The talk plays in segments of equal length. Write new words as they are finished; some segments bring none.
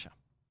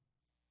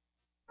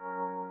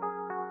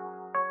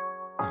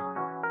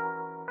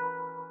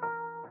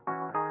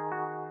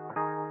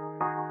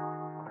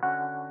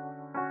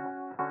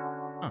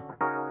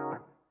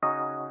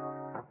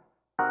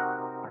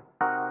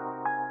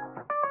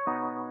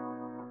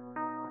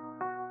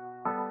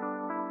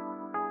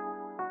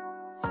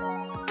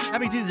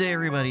Happy Tuesday,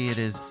 everybody. It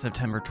is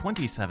September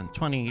 27th,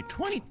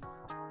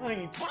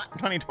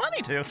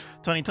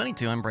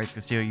 2022. I'm Bryce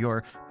Castillo,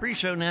 your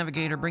pre-show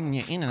navigator, bringing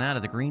you in and out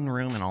of the green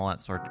room and all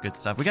that sort of good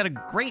stuff. We got a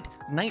great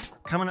night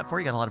coming up for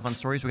you. Got a lot of fun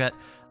stories. We got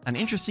an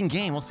interesting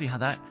game. We'll see how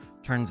that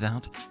turns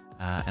out.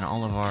 And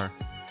all of our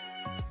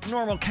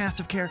normal cast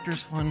of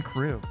characters, fun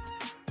crew.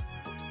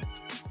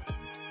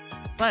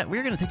 But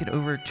we're going to take it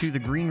over to the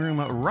green room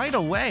right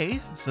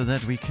away so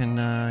that we can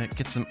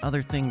get some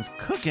other things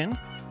cooking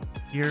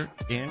here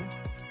in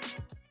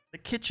the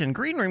kitchen.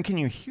 Green room, can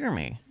you hear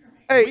me?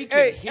 Hey.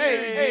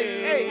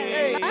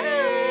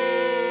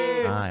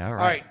 Hi, all All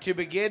right. right, to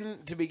begin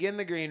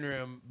the green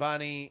room,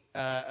 Bonnie,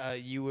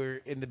 you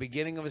were in the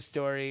beginning of a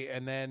story,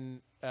 and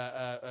then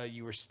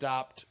you were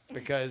stopped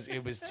because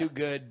it was too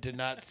good to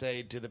not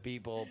say to the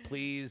people,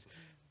 please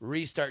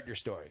restart your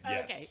story.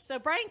 Okay, so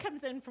Brian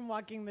comes in from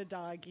walking the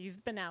dog. He's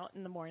been out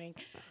in the morning,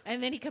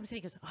 and then he comes in.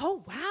 He goes,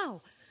 "Oh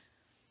wow,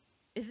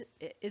 is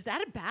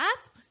that a bath?"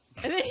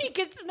 And then he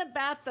gets in the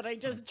bath that I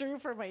just drew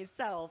for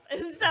myself,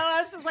 and so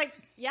I was just like,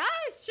 "Yeah,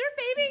 sure,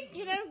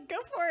 baby, go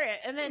for it."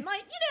 And then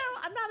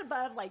I'm not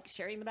above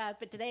sharing the bath,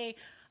 but today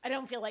I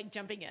don't feel like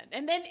jumping in.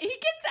 And then he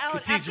gets out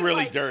because he's after,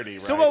 really dirty,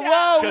 right? So whoa,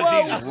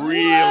 Because he's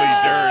really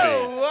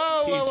dirty.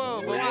 Whoa. He's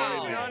But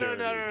really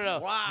dirty. No.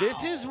 Wow.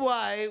 This is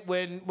why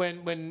when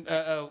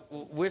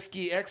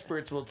whiskey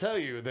experts will tell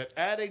you that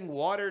adding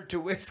water to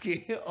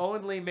whiskey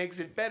only makes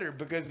it better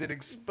because it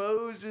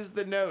exposes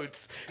the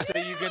notes so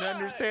you can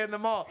understand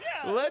them all.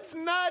 Yeah. Let's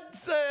not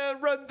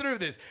run through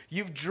this.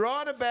 You've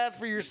drawn a bath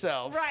for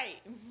yourself.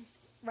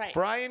 right.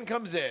 Brian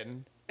comes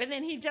in. And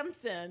then he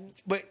jumps in.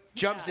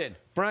 Jumps in.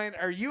 Brian,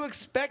 are you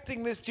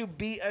expecting this to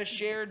be a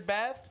shared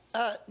bath?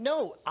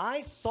 No,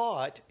 I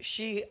thought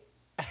she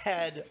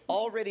had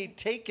already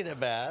taken a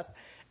bath,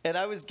 and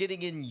I was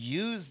getting in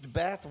used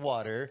bath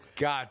water.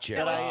 Gotcha.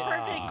 It was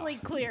perfectly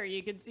clear.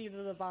 You could see to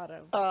the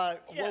bottom.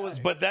 What was?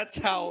 But that's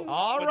how.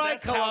 All but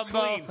right, that's how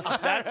Columbo. clean.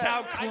 That's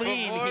how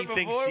clean he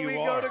thinks you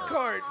are.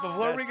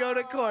 Before we go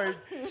to court,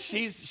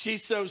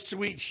 She's so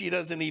sweet. She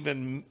doesn't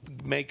even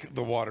make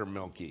the water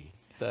milky.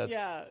 That's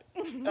Yeah.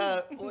 I'm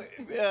not You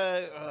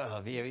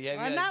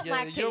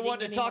lactating don't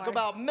want to talk anymore.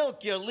 about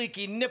milk, you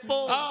leaky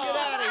nipple. Oh. Get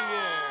out of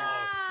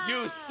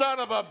here. You son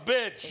of a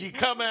bitch! You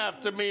come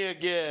after me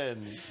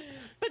again.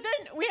 But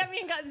then we haven't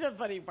even gotten to the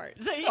funny part.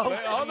 So wait, hold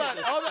on. No.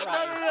 Hold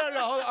on.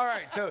 All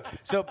right.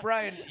 So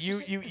Brian,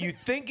 you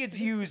think it's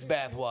used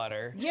bath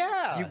water.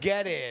 Yeah. You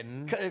get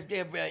in.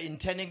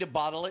 Intending to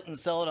bottle it and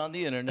sell it on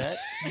the internet.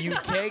 You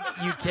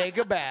take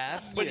a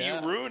bath. But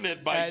Yeah. you ruin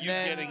it by And you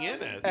then- getting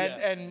in it.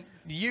 And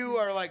you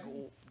are like,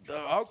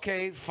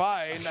 okay,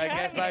 fine. I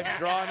guess I've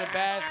drawn a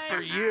bath for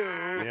you.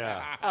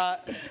 Yeah.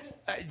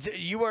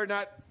 You are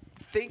not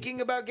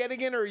thinking about getting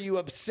in, or are you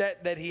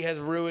upset that he has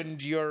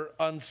ruined your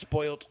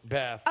unspoilt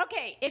bath?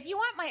 Okay, if you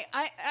want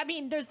I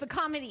mean, there's the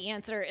comedy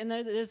answer, and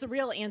there's a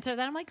real answer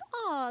that I'm like,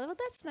 oh, well,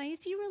 that's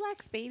nice. You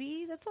relax,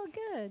 baby. That's all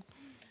good.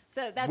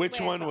 So that's Which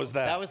the way I one felt. was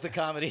that? That was the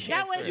comedy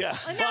That answer. was Yeah.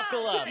 no,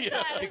 Buckle up,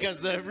 no. because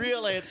the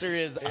real answer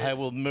is, I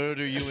will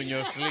murder you in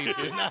your sleep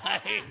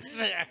tonight.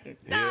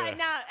 No.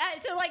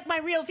 So my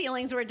real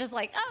feelings were just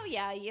like, oh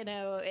yeah,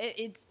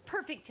 it's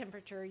perfect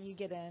temperature. You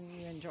get in,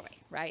 you enjoy,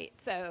 right?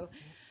 So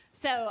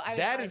I was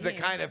That is the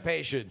arguing. kind of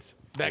patience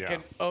that Yeah.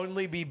 can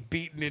only be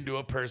beaten into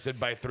a person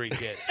by 3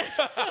 kids.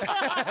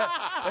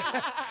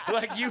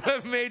 Like, you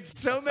have made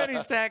so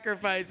many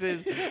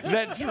sacrifices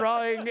that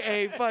drawing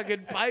a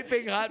fucking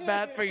piping hot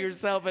bath for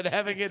yourself and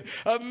having it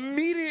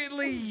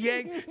immediately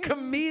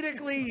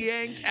comedically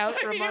yanked out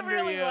I from mean, under it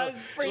really you. was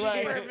pretty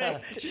Like-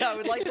 perfect. I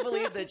would like to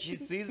believe that she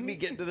sees me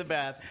get into the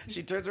bath.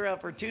 She turns around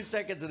for 2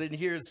 seconds and then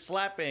hears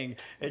slapping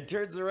and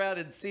turns around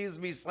and sees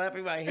me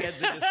slapping my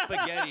hands into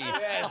spaghetti.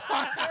 Yes.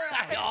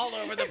 All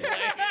over the place.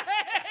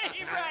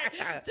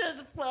 Right. So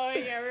it's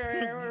flowing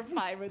everywhere. We're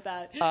fine with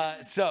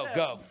that. So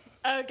go.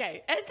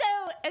 Okay, and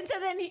so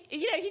then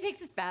he takes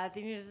his bath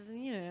and he just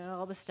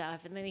all the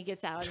stuff, and then he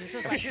gets out and he's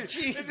just like,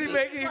 Jesus. Is he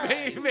making What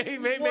make a is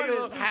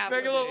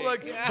little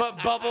like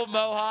bubble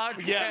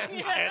mohawk? Yeah,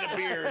 and a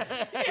beard.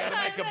 Gotta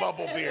make a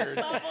bubble beard.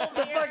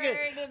 bubble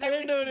beard, I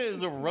didn't know it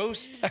was a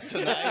roast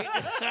tonight.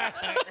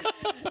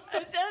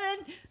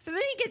 And so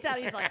then he gets out.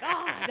 He's like,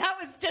 "Oh, that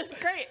was just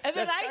great." And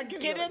then I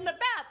get in the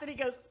bath, and he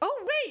goes,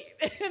 "Oh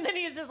wait!" And then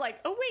he's just like,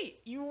 "Oh wait,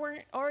 you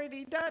weren't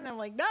already done." I'm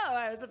like, "No,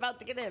 I was about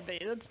to get in, but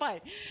that's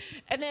fine."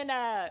 And then,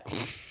 and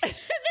then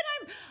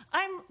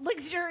I'm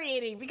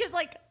luxuriating because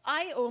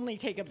I only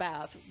take a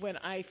bath when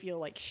I feel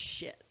like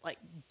shit, like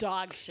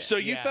dog shit. So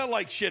you Yeah. felt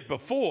like shit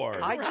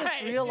before. I just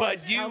Right.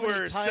 realized But you how many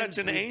were times such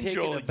an we've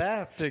angel. taken a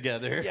bath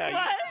together.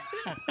 Yeah.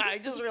 What? I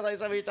just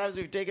realized how many times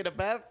we've taken a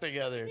bath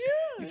together.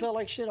 Yeah. You felt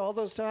like shit all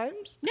those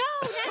times? No.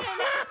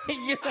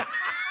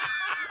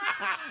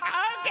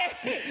 Okay,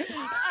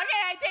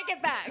 I take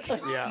it back.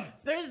 Yeah.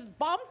 There's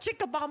bomb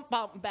chicka bump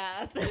bump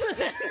bath.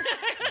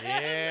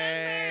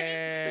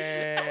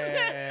 Yeah.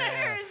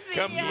 There's the,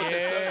 Comes with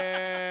its own.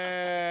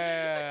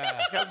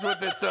 Yeah. Comes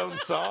with its own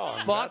song.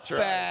 Fuck That's right.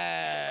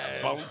 bad.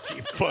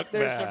 Bouncy fuck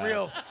There's bath. some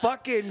real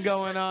fucking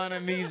going on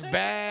in these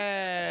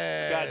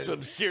baths. Got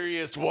some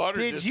serious water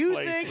Did you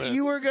displacement. think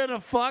you were gonna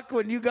fuck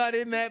when you got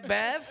in that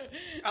bath?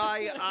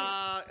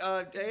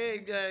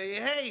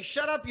 Hey,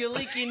 shut up, you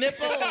leaky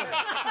nipple.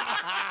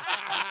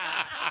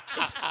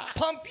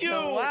 Pump you,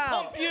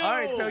 pump you. All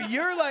right, so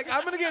you're like,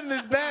 I'm gonna get in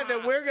this bath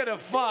and we're gonna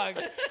fuck,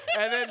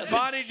 and then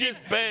Bonnie she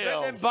just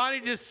bails. and then Bonnie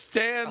just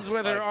stands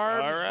with her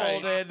arms all right.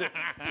 folded,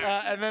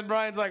 and then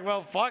Brian's like,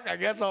 well, fuck, I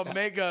guess I'll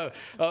make a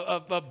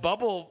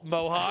bubble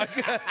mohawk.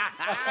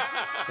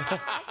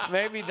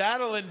 Maybe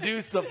that'll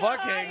induce the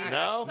fucking.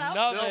 No,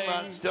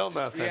 Nothing. still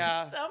nothing.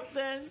 Yeah.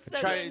 Something.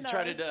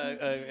 Try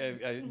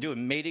to do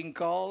mating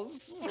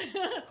calls.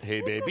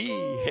 Hey baby,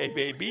 hey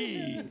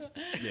baby.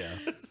 Yeah.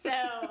 So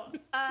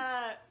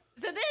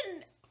then,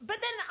 but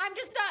then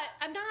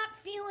I'm not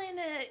feeling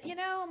it,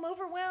 I'm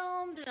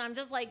overwhelmed and I'm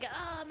just like,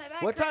 oh, my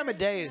back What time of hurts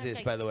day and is this,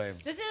 everything. by the way?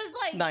 This is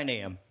like 9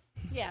 a.m.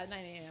 Yeah, 9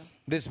 a.m.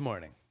 This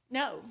morning.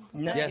 No.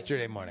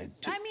 Yesterday morning.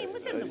 I mean,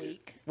 within the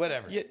week.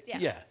 Whatever.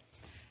 Yeah.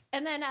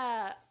 And then,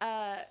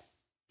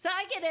 so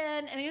I get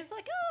in, and he was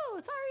like, "Oh,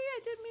 sorry, I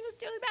didn't mean to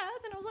steal your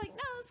bath." And I was like,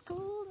 "No, it's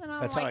cool." And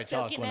I'm That's like how I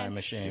talk soaking when in. I'm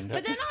ashamed.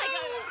 But then I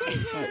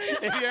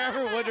got If you're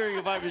ever wondering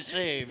if I'm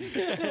ashamed,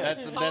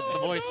 that's the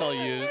voice I'll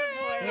use.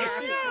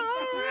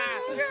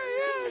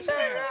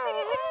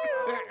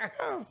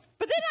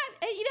 But then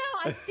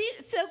I'm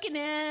soaking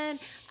in,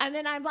 and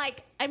then I'm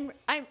like,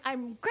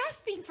 I'm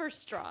grasping for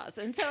straws,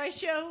 and so I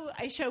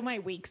show my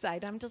weak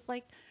side. I'm just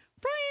like,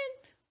 Brian,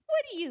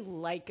 what do you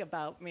like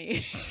about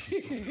me?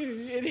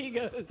 And he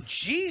goes,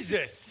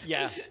 Jesus.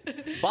 Yeah.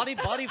 Body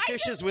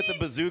fishes with a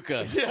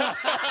bazooka.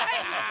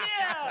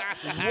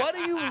 What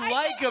do you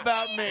like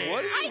about me?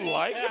 What do you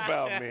like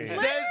about me?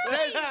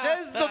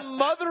 Says the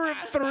mother of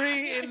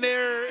three in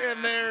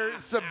their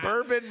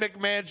suburban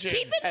McMansion.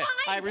 keep in mind,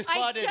 I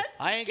responded, just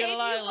I ain't gonna gave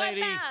lie, you my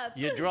lady. bath.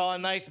 You draw a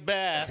nice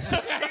bath.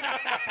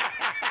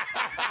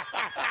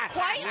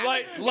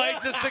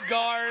 Lights a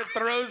cigar,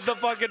 throws the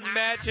fucking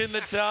match in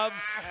the tub.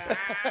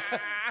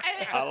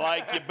 I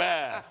like your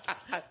bath.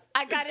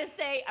 I gotta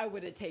say, I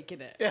would have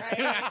taken it. Right?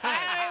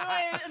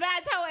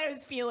 That's how I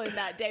was feeling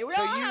that day. We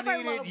So all have our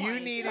low you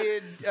points.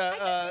 needed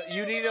a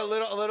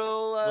little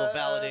little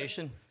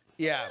validation.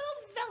 yeah. a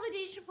little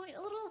validation point,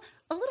 a little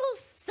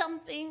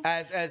something.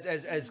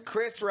 As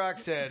Chris Rock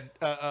said,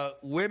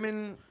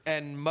 women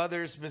and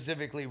mothers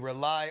specifically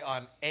rely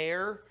on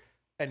air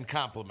and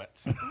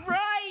compliments.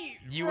 Right.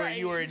 You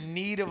were in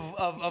need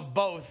of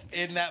both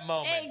in that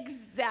moment.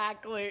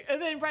 Exactly.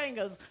 And then Brian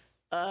goes,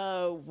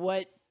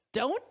 what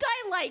don't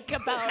I like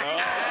about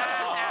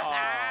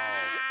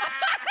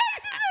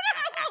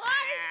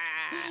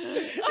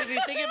If you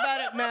think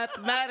about it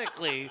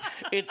mathematically,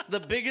 it's the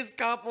biggest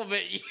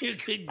compliment you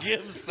could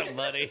give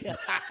somebody.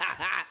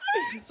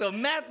 So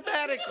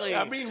mathematically,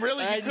 I mean,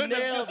 really, I you couldn't have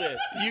nailed just it.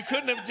 you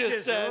couldn't have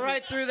just said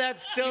right through that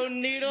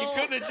stone needle. You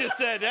couldn't have just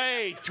said,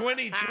 "Hey,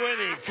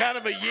 2020, kind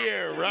of a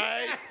year,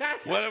 right?"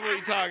 What are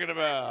we talking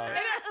about? And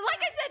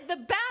like I said,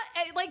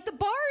 the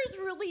bar is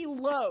really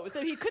low.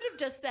 So he could have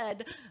just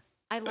said,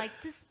 I like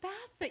this bath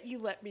that you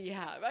let me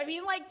have. I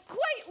mean, like,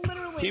 quite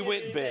literally. He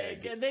went anything.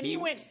 big. And then he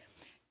went,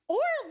 or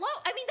low.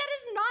 I mean, that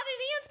is not an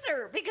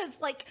answer because,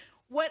 like,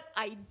 what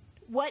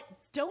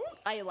don't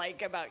I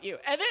like about you?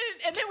 And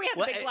then we had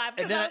a big laugh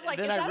because I was like,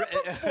 is that a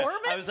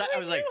performance? I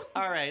was like,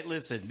 all right,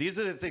 listen, these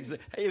are the things that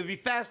it would be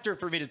faster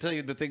for me to tell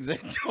you the things I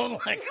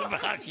don't like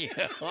about you.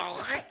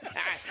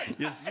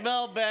 You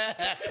smell bad.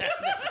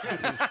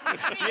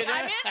 I'm in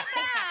the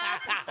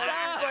bath. So.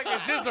 Like,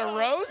 is this a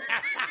roast?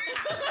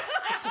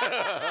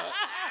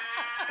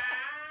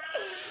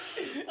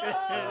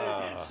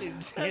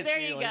 There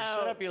you go.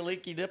 Shut up, you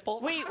leaky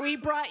nipple. We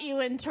brought you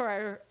into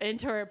our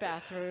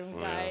bathroom,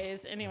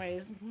 guys.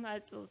 Anyways,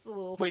 that's a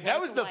little. Wait, that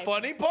was the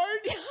funny part?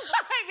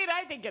 I mean,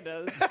 I think it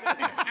is. Because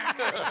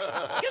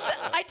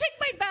I took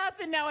my bath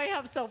and now I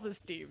have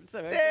self-esteem.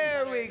 So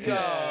There we go.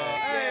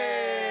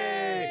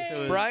 Yay.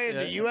 So Brian,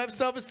 do you have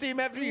self-esteem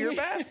after your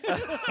bath?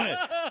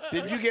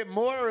 Did you get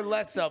more or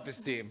less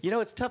self-esteem? You know,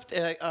 it's tough.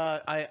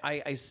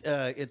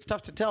 It's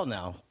tough to tell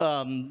now,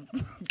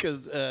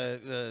 because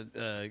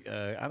I'm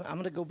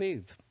gonna go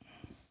bathe.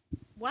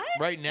 What?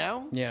 Right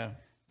now? Yeah.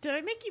 Did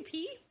I make you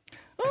pee?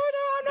 Oh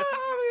no,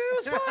 it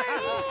was fine.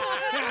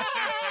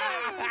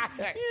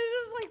 He was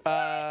just like.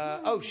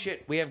 Oh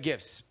shit, we have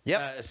gifts.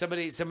 Yep.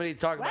 Somebody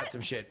talk about What?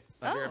 some shit.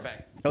 I'll be right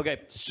back.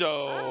 Okay.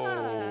 So,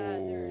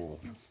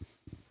 there's-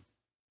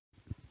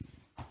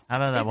 How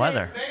about that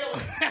weather?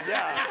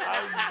 yeah,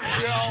 I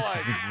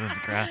was Jesus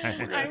Christ.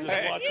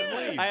 just watch him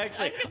leave.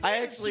 I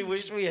actually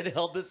wish we had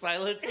held the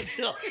silence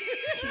until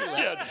she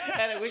left.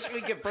 And I wish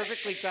we could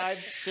perfectly time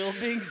still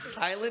being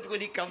silent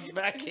when he comes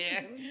back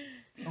in.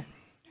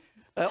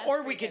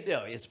 Or we could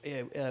no.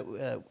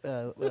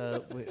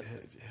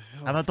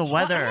 How about the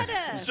weather?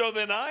 So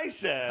then I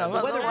said, The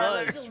weather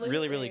was Absolutely.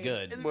 really, really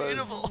good.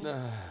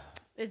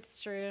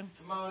 It's true.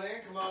 Come on in.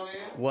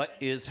 What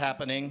is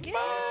happening?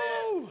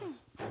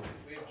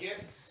 We have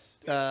gifts.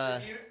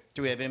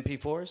 Do we have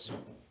MP4s?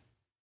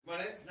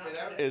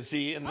 Is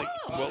he in the?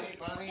 Well,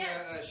 Bonnie,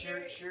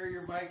 share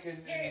your mic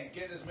and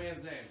get this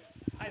man's name.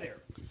 Hi there.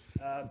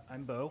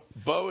 I'm Bo.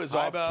 Bo is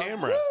Hi, off Bo.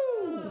 camera.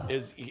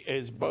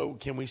 Is Bo?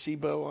 Can we see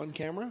Bo on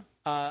camera?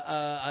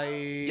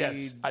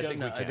 Yes, I think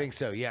we I can. think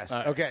so. Yes.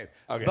 right. Okay.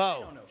 Okay. I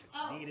Bo. don't know if it's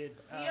needed.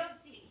 You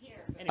don't see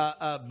it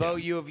here. Bo,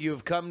 you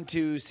have come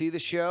to see the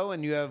show,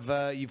 and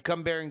you've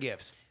come bearing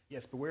gifts.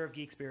 Yes, beware of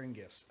geeks bearing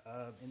gifts.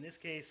 In this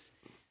case,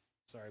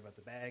 sorry about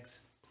the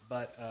bags,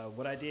 but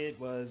what I did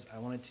was I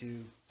wanted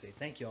to say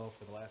thank y'all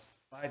for the last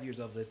 5 years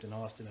I've lived in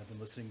Austin. I've been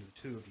listening to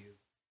the two of you,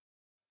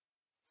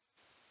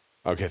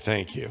 Okay,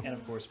 thank you. and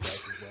of course Bryce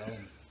as well,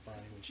 and Bonnie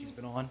when she's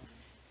been on.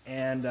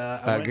 And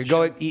I wanted to Go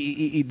show- ahead,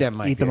 eat that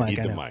mic. eat the there. mic. Eat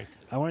I the know. mic.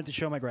 I wanted to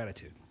show my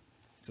gratitude.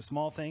 It's a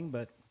small thing,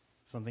 but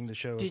something to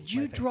show. Did my you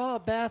thanks. draw a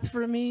bath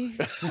for me?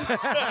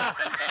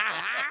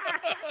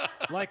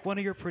 like one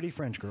of your pretty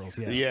French girls?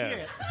 Yes.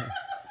 Yes.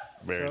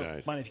 Very So,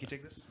 nice. Bonnie, if you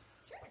take this.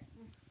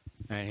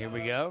 All right, here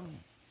we go.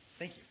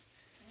 Thank you.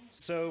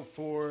 So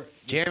for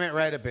Jam it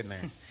right up in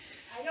there.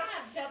 I don't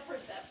have depth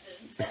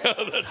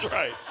perception. That's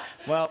right.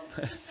 Well,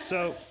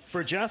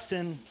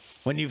 Justin,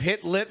 when you've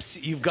hit lips,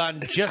 you've gone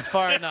just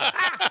far enough.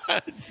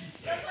 That's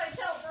what I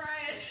tell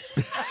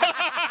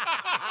Brian.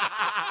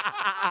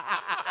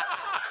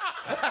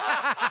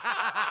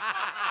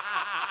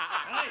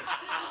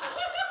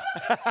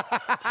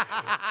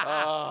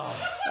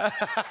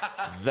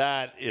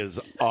 That is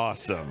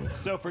awesome.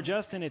 So for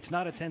Justin, it's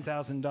not a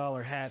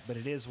 $10,000 hat, but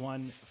it is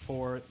one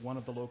for one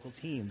of the local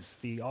teams,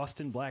 the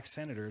Austin Black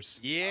Senators.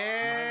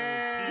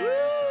 Yeah.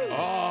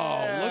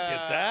 Oh, look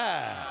at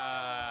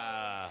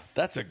that.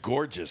 That's a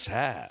gorgeous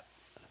hat.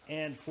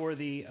 And for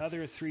the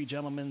other three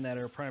gentlemen that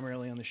are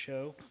primarily on the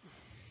show,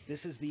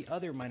 this is the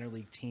other minor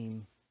league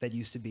team that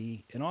used to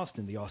be in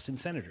Austin, the Austin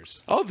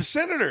Senators. Oh, the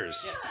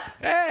Senators.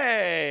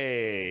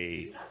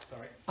 Hey.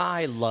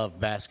 I love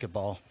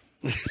basketball.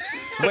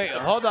 Wait,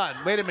 hold on.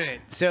 Wait a minute.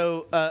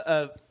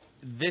 So,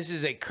 this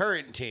is a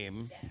current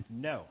team.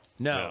 No.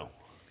 No.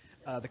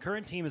 The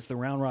current team is the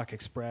Round Rock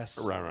Express.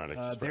 Round Rock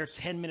Express. They're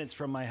 10 minutes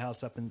from my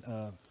house up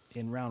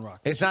in Round Rock.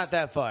 It's not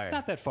that far. It's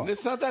not that far.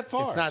 It's not that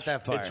far. It's not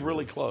that far. It's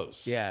really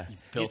close. Yeah.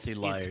 Filthy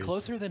liars. It's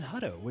closer than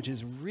Hutto, which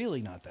is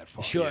really not that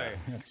far. Sure.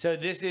 So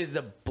this is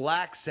the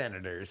Black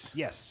Senators,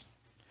 Yes.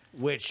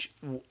 which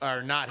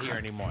are not here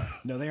anymore.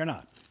 No, they are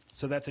not.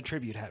 So that's a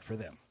tribute hat for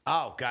them.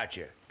 Oh,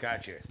 gotcha.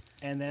 Gotcha.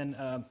 And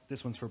then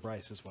this one's for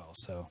Bryce as well.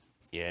 So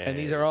Yeah. And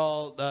these are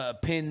all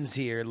pins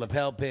here,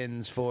 lapel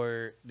pins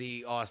for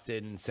the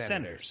Austin Senators.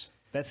 Senators.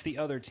 That's the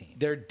other team.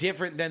 They're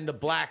different than the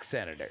Black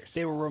Senators.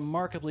 They were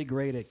remarkably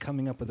great at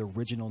coming up with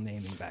original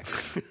naming back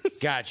then.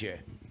 Gotcha.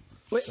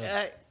 Wait,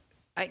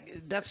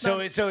 that's So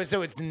not,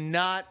 it's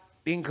not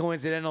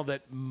incoincidental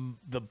that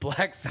the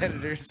Black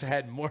Senators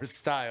had more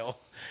style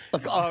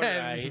all than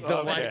right. the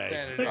White Okay.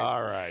 Senators.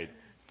 All right.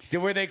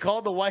 Were they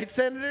called the White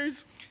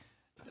Senators?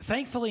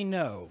 Thankfully,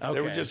 no. They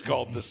were Okay. just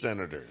called the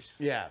Senators.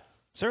 Yeah.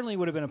 Certainly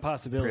would have been a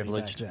possibility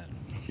Privileged. back then.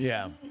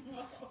 Yeah.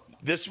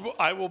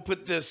 I will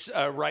put this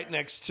right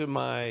next to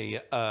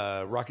my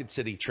Rocket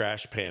City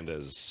Trash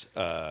Pandas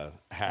hat Out of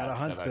that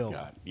Huntsville. I've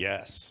got.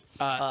 Yes.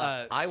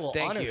 I will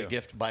thank honor you. the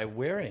gift by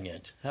wearing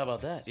it. How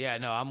about that? Yeah,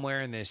 no, I'm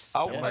wearing this.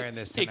 Oh, I'm wearing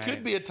this It tonight.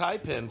 could be a tie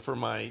pin for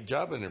my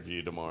job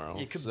interview tomorrow.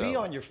 It could so. be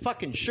on your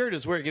fucking shirt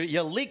as wearing it.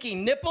 You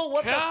leaking nipple?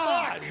 What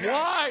God, the fuck?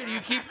 why do you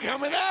keep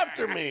coming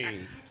after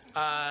me?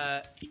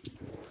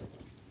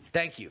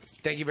 Thank you.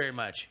 Thank you very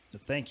much. So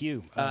thank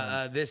you.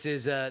 This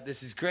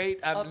is great.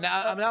 I'm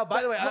now.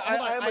 By the way, hold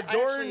on. I'm I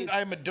adorned. actually-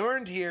 I'm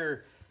adorned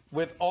here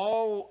with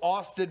all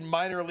Austin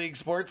minor league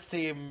sports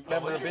team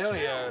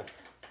memorabilia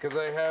because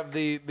I have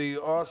the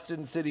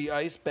Austin City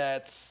Ice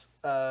Bats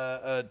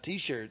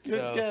T-shirt.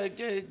 So.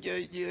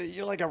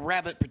 You're like a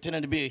rabbit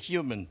pretending to be a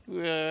human.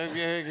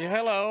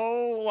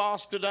 Hello,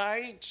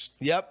 Austinites.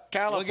 Yep.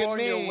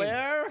 California, Look at me.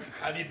 where?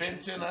 Have you been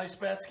to an Ice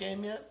Bats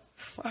game yet?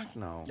 Fuck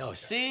no. No,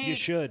 see? you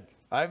should.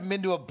 I haven't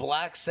been to a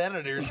Black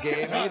Senators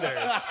game either.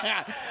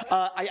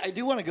 I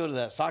do want to go to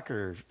that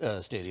soccer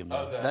stadium,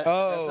 though. That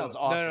sounds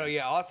awesome. No,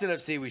 yeah, Austin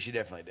FC we should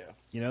definitely do.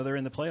 You know, they're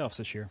in the playoffs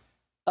this year.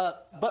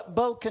 But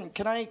Bo, can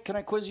I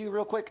quiz you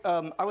real quick?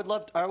 I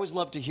always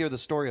love to hear the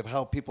story of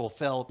how people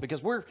felt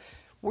because we're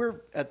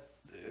a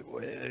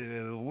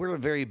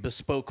very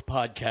bespoke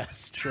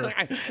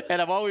podcast,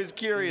 and I'm always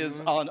curious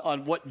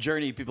on what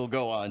journey people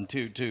go on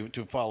to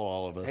follow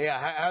all of us. Hey,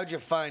 how'd you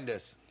find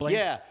us? Blame,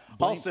 Yeah.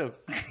 blame- Also,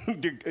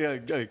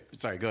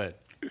 sorry. Go ahead.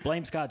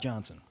 blame Scott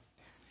Johnson.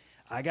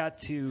 I got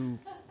to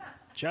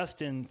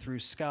Justin through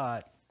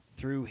Scott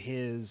through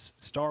his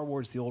Star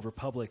Wars: The Old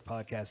Republic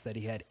podcast that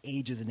he had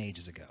ages and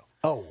ages ago.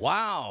 Oh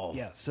wow.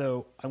 Yeah,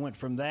 so I went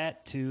from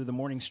that to the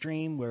morning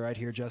stream where I'd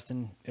hear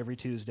Justin every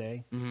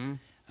Tuesday.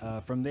 Mm-hmm.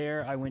 From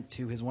there, I went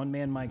to his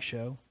one-man mic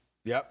show,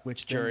 Yep.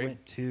 which then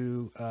went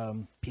to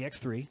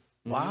PX3,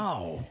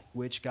 Wow.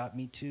 which got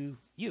me to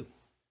you.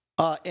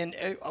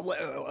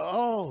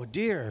 Oh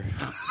dear.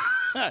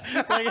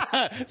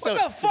 So,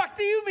 What the fuck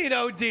do you mean,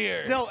 oh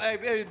dear? no,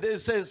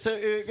 this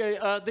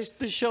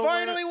show.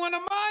 Finally, when a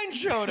mine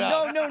showed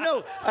up.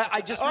 No.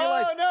 I just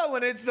realized. Oh no!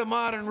 When it's the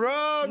modern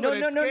road. No, when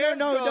no, it's no, no,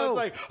 Scarecrow, no, no. It's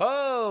like,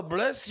 oh,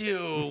 bless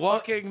you,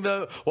 walking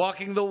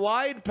the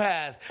wide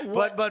path.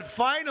 But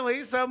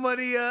finally,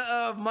 somebody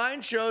of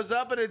mine shows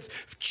up, and it's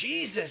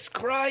Jesus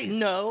Christ.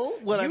 No,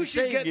 what you I'm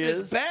should saying get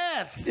is, this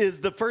bath. is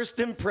the first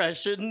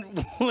impression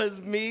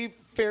was me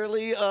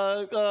fairly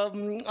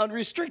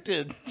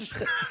unrestricted.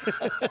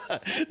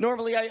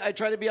 Normally, I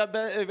try to be on.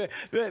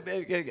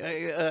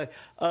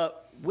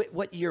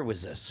 What year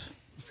was this?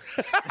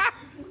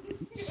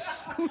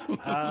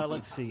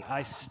 Let's see.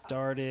 I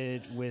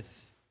started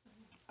with,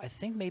 I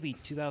think maybe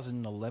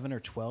 2011 or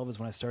 12 is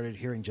when I started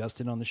hearing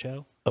Justin on the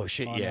show. Oh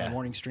shit! On Yeah,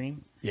 morning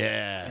stream.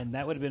 yeah. And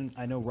that would have been,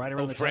 I know, right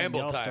around the time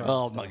Framble y'all time. started.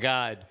 Oh my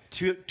God!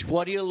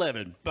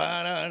 2011. It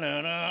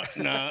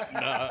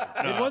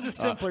was a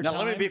simpler Now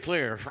time. let me be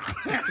clear.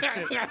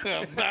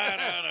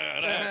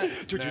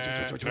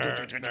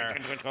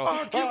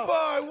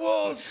 Occupy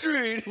Wall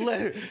Street.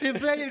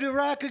 Ready to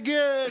rock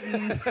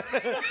again.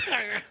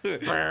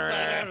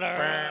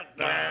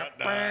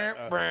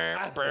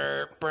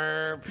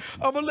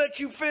 I'm gonna let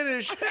you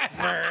finish.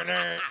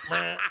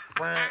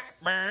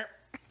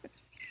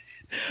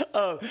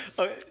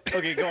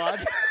 Okay, go on.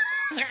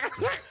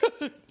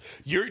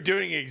 You're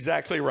doing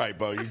exactly right,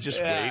 Bo. You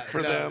just wait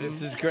for them.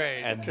 This is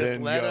great. And Just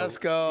then let us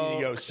go.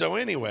 You go. So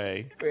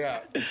anyway,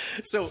 Yeah.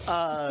 So,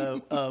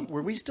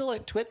 were we still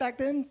at Twit back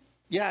then?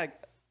 Yeah,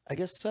 I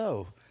guess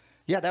so.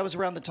 Yeah, that was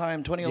around the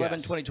time 2011,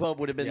 Yes. 2012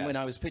 would have been when Yes.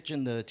 I was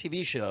pitching the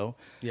TV show.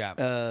 Yeah.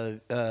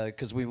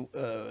 Because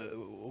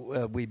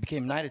we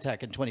became Night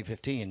Attack in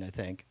 2015, I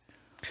think.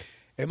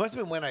 It must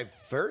have been when I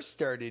first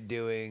started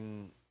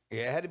doing.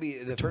 Yeah, it had to be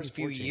the first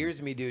few 2014. years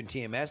of me doing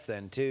TMS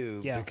then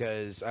too, Yeah.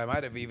 because I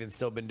might have even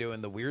still been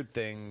doing the Weird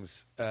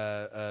Things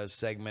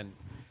segment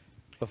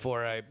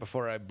before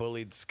I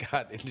bullied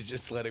Scott into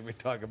just letting me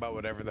talk about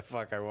whatever the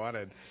fuck I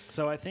wanted.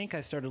 So I think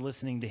I started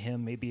listening to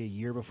him maybe a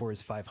year before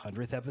his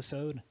 500th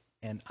episode,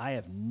 and I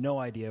have no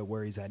idea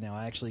where he's at now.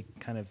 I actually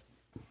kind of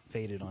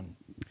faded on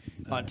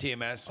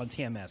TMS. On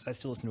TMS. I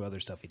still listen to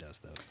other stuff he does,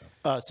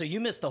 though. So you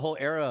missed the whole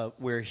era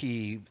where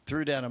he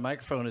threw down a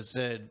microphone and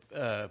said,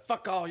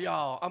 fuck all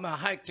y'all, I'm going to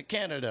hike to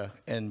Canada.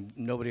 And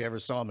nobody ever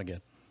saw him again.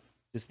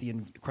 Just the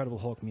Incredible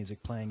Hulk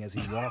music playing as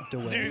he walked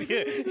away.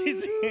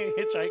 He's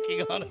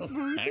hitchhiking on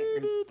him.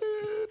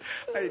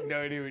 I had no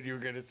idea what you were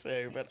going to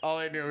say, but all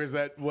I knew was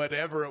that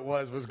whatever it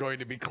was going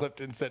to be clipped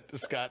and sent to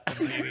Scott.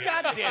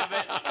 God damn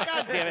it.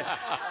 God damn it.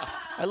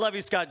 I love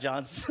you, Scott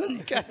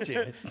Johnson. God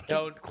damn it.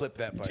 Don't clip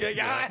that part.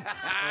 Yeah.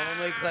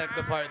 Only clip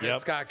the part that Yep.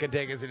 Scott can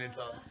take as an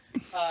insult.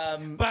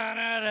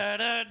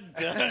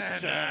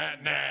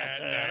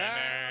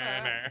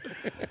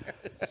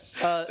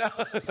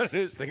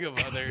 Just think of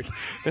other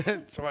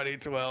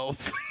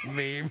 2012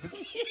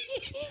 memes.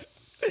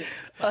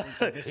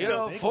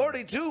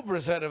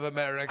 42% of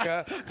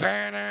America.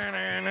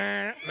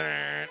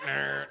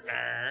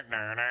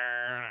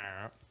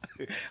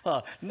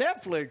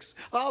 Netflix,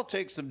 I'll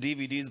take some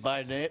DVDs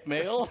by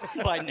mail.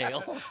 By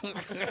nail.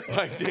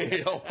 By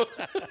Neil.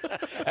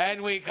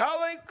 And we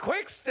call it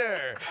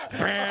Quickster.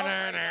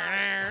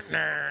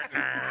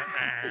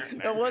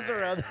 That was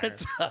around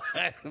that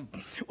time.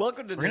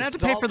 Welcome to We're gonna have to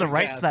pay for the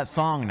rights to that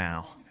song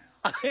now.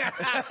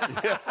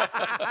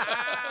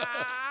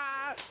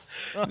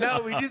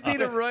 No, we just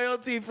need a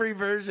royalty-free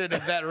version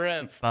of that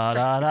riff. Da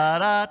da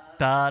da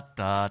da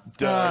da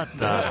da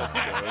da.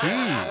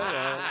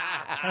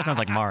 That sounds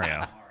like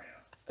Mario.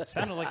 It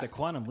sounded like the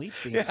Quantum Leap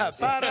theme. Yeah.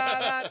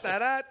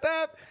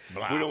 Ba-da-da-da-da-da.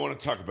 we don't want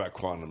to talk about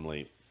Quantum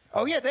Leap.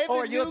 Oh yeah, they have Oh, the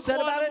are you new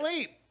upset about Quantum it?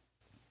 Leap.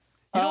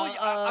 You know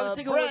what? I was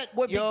thinking Brett,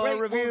 what would be your great.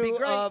 What would review be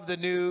great. of the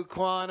new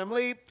Quantum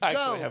Leap. I Go.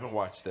 actually haven't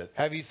watched it.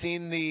 Have you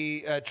seen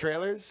the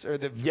trailers or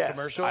the Yes,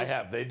 commercials? I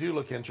have. They do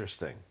look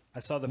interesting. I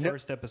saw the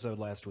first episode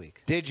last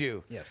week. Did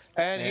you? Yes.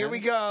 And here we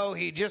go.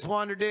 He just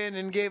wandered in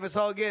and gave us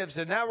all gifts,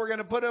 and now we're going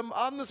to put him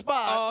on the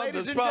spot. On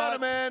Ladies the and spot.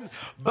 gentlemen,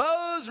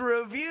 Bo's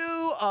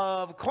review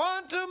of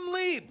Quantum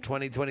Leap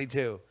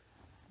 2022.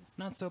 It's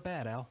not so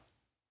bad, Al.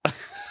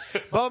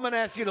 Bowman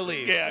asked you to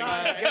leave.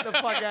 Yeah, Get the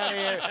fuck out of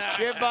here.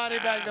 Give Bonnie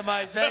back the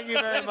mic. Thank you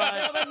very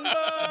much. Bo.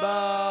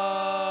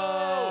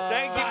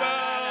 Thank you, Bo.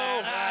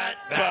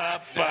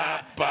 Ba,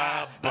 ba,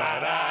 ba, ba,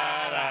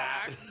 da, da.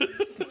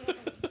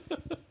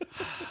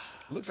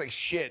 Looks like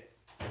shit.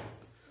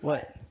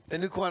 What? The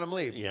new Quantum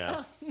Leap.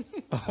 Yeah.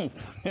 I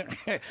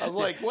was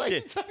like, wait,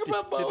 you talking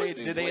about Bo as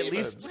Did he's they at leaving?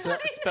 least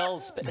spell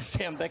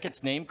Sam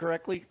Beckett's name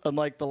correctly?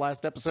 Unlike the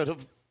last episode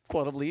of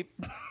Quantum Leap.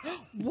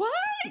 What?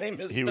 They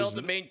misspelled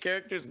the main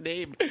character's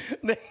name.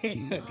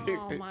 They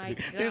Oh my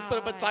god. just put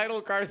up a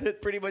title card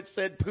that pretty much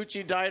said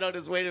Poochie died on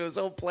his way to his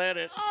own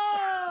planet.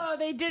 Oh,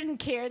 they didn't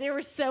care. They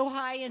were so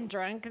high and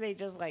drunk, they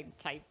just like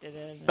typed it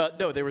in.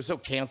 No, they were so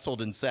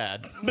canceled and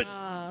sad, but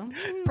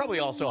probably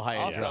also high.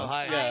 Also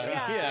high.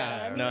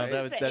 Yeah. I mean, No,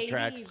 this is that the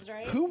tracks. 80s,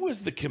 right? Who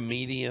was the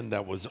comedian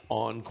that was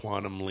on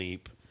Quantum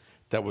Leap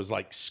that was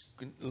like,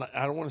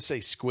 I don't want to say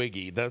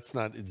Squiggy. That's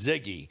not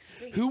Ziggy.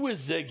 Who was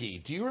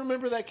Ziggy? Do you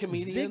remember that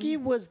comedian? Ziggy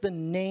was the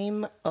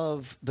name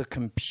of the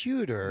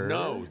computer.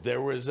 No,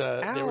 there was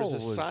a Al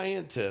was-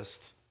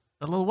 scientist.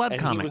 The little And he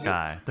webcomic was a-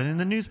 guy in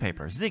the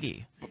newspaper,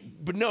 Ziggy.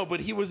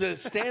 But he was a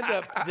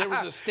stand-up. There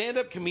was a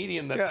stand-up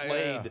comedian that Yeah,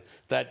 played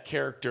that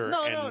character.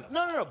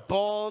 No.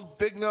 Bald,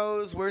 big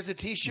nose, wears a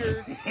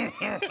T-shirt.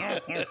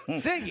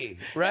 Ziggy,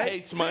 right?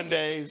 Hates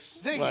Mondays.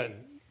 Ziggy. What?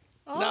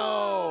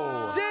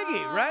 No.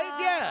 Ziggy, right?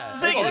 Yeah.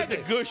 Oh, it's a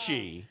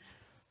Gushy.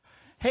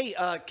 Hey,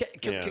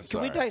 can we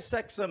sorry.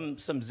 dissect some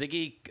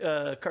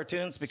Ziggy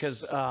cartoons?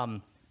 Because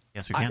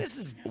Yes, we can. This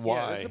is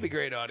Why? this will be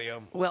great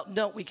audio. well,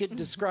 no, we could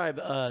describe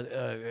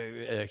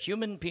a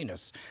human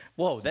penis.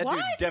 Whoa, that dude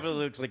What?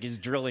 definitely looks like he's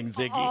drilling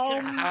Ziggy. Oh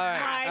All my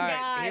right,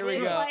 God! here we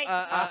It's go.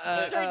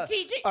 Like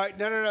strategic. All right,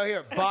 no.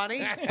 Here,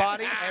 Bonnie,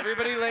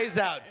 everybody lays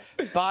out.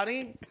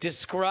 Bonnie,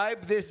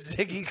 describe this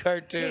Ziggy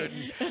cartoon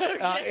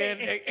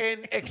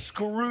in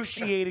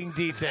excruciating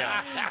detail.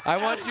 I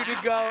want you to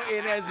go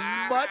in as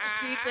much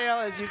detail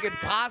as you can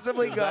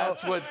possibly go.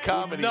 That's what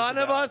comedy is None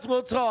of about. us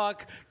will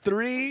talk.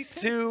 3,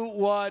 2,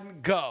 1,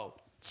 go.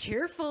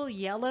 Cheerful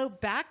yellow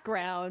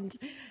background,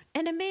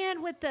 and a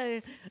man with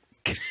the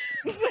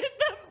with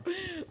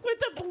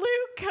the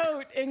blue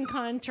coat in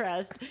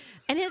contrast,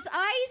 and his eyes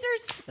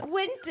are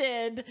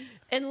squinted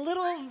in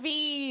little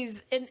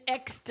V's in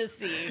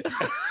ecstasy. And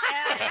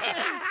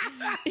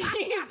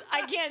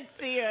I can't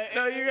see it.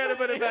 No, you got to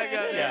put it back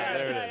up. Yeah,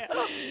 there it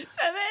is.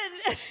 So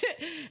then,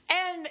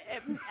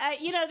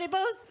 and they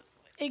both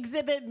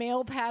exhibit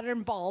male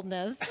pattern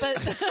baldness,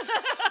 but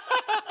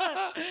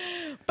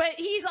but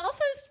he's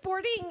also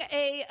sporting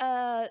a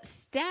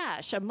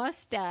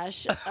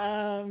mustache,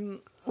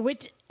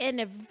 which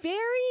and a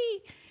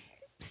very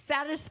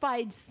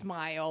satisfied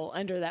smile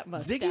under that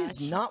mustache.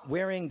 Ziggy's not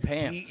wearing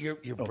pants. You're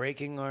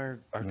breaking our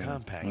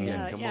compact.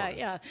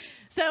 Yeah.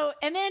 So,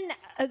 and then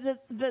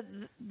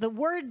the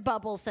word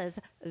bubble says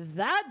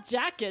that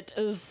jacket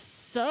is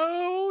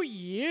so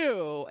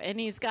you, and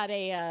he's got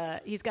a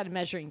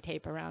measuring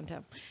tape around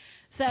him.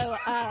 So, so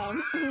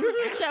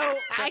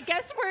I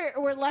guess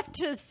we're left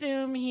to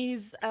assume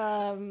he's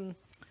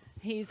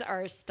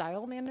our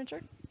style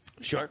manager.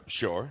 Sure.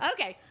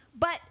 Okay,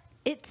 but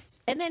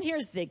and then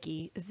here's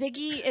Ziggy.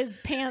 Ziggy is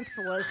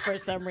pantsless for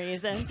some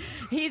reason.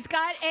 He's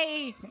got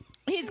a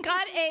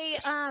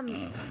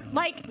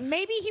like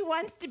maybe he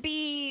wants to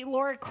be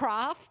Laura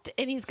Croft,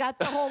 and he's got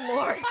the whole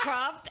Laura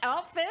Croft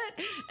outfit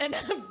and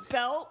a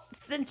belt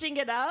cinching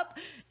it up,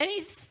 and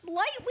he's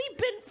slightly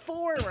bent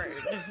forward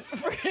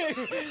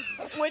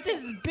with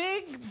his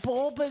big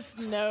bulbous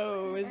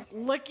nose,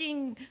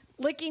 looking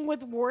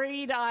with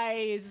worried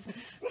eyes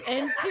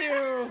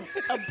into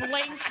a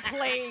blank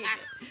plate.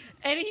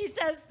 And he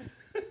says,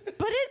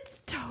 but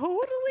it's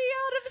totally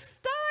out of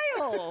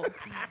style.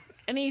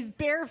 And he's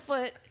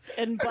barefoot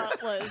and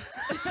buttless.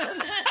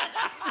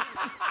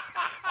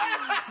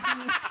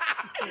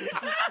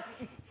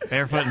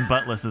 Barefoot and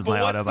Buttless is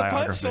my What's the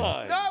autobiography.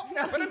 punchline?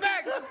 No, put it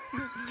back.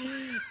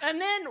 And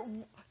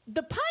then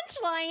the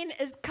punchline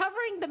is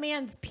covering the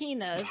man's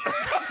penis.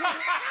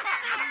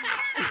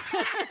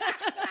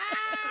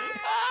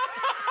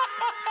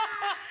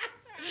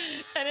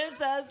 And it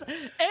says,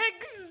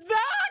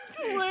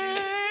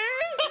 exactly!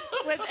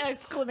 With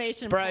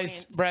exclamation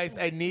points. Bryce,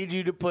 I need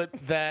you to put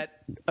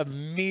that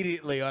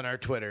immediately on our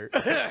Twitter. So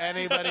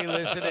anybody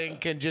listening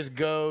can just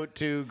go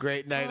to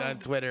Great Night on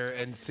Twitter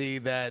and see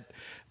that.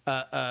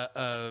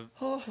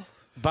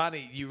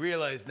 Bonnie, you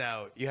realize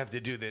now you have to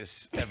do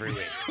this every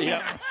week.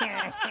 Yep.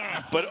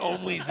 But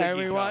only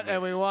Ziggy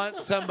And we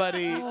want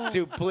somebody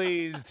to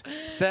please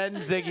send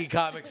Ziggy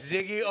comics.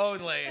 Ziggy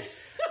only.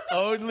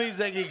 Only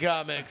Ziggy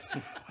comics.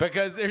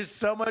 Because they're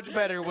so much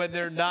better when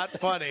they're not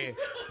funny.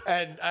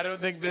 And I don't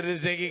think that a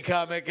Ziggy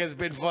comic has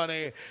been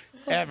funny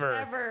ever.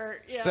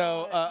 Ever, yeah,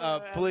 So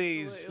no,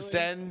 please absolutely.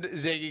 send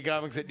Ziggy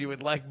comics that you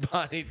would like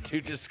Bonnie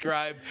to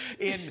describe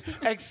in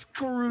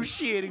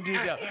excruciating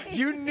detail.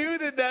 You knew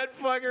that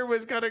fucker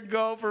was going to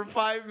go for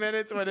 5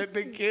 minutes when it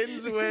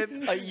begins with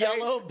a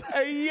yellow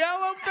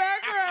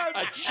background.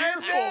 A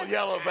cheerful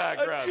yellow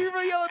background. A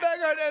cheerful yellow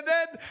background, and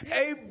then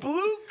a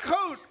blue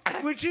coat,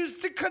 which is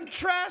to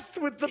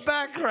contrast with the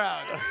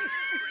background.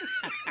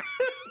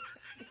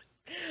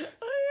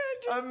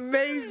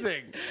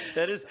 Amazing.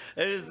 That is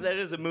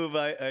a move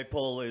I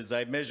pull. Is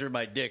I measure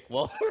my dick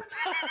while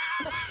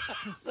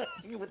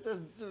with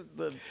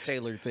the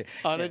tailor thing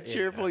On a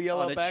cheerful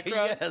yellow On a-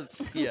 background?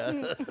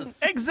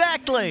 Yes.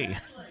 Exactly.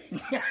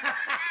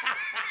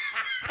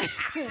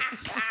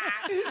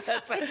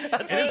 That's It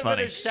what is I'm funny.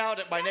 gonna shout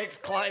at my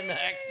next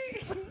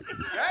climax.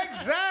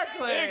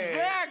 Exactly.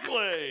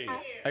 Exactly.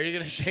 Are you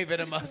going to shave in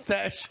a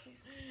mustache?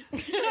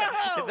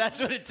 If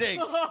that's what it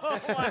takes. Oh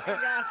my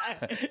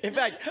God. In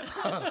fact,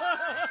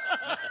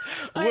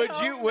 Would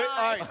hope you? All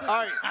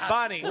right,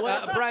 Bonnie,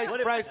 Bryce,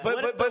 what if-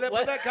 put what-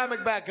 put that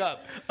comic back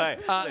up. all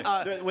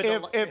right. With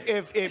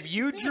the- If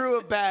you drew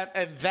a bath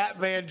and that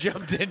man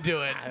jumped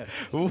into it,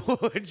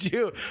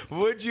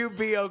 would you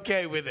be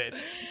okay with it?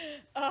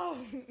 Oh,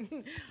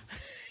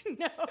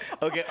 No.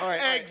 Okay, all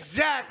right.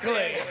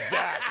 Exactly.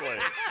 Exactly.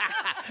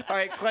 All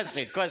right,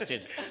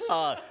 question.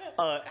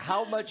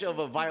 How much of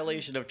a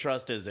violation of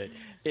trust is it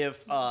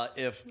if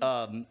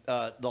the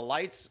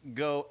lights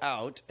go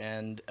out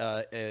and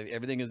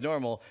everything is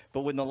normal,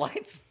 but when the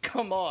lights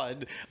come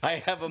on, I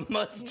have a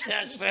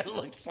mustache that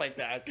looks like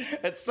that?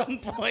 At some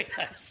point,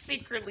 I'm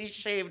secretly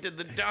shaved in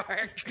the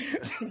dark.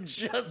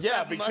 Just Yeah,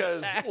 that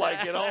because mustache.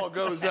 like it all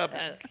goes up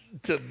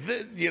to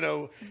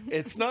the,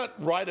 it's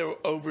not right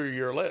over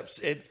your lips.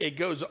 It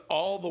goes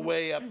all the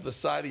way up the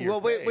side of your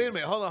Well, face. wait a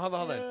minute. Hold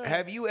on.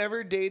 Have you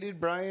ever dated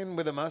Brian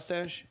with a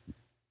mustache?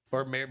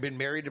 Or been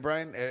married to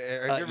Brian? Have you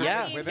ever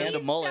yeah. been with And him? a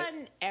He's mullet.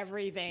 done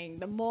everything.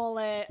 The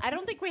mullet. I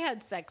don't think we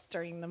had sex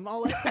during the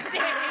mullet stage.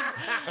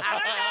 I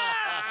don't know.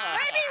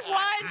 Maybe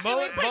once. and we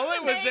Mullet- put mullet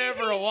some was there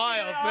for a babies.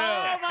 while, too.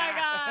 Oh my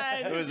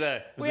god. It was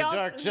a We also-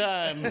 dark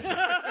time.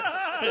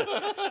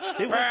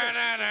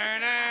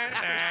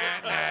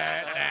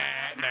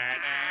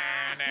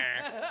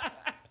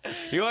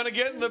 You want to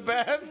get in the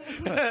bath?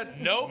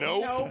 Nope.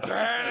 Nope.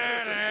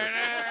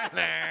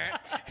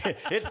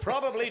 It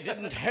probably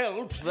didn't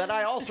help that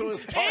I also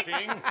was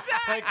talking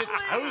like the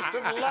toast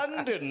of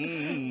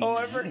London. Oh,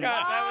 I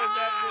forgot. That was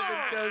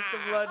after the Toast of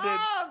London.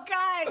 Oh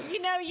God!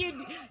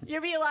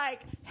 You'd be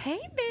like, "Hey,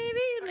 baby,"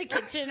 in the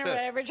kitchen or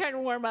whatever, trying to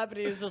warm up, and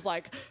he was just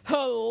like,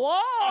 "Hello,"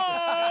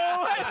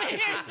 and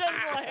you're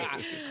just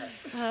like,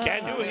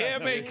 Can you hear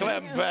me,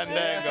 Clem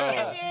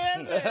Fandango?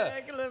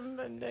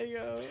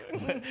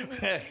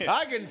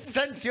 I can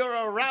sense your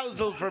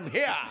arousal from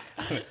here.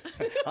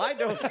 I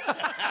don't see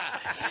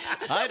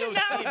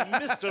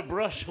Mr.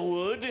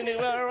 Brushwood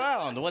anywhere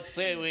around. What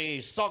say we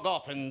sog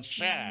off and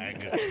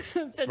shag?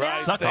 So Bryce, now,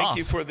 Suck thank off.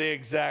 you for the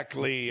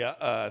exactly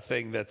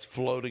thing that's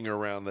floating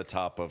around the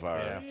top of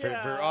our. For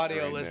audio Right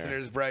there.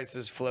 listeners, Bryce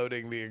is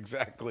floating the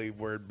exactly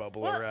word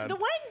bubble well, around. the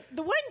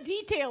one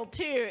detail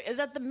too is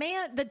that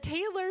the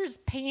tailor's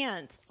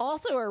pants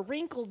also are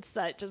wrinkled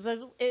such as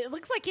it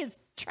looks like his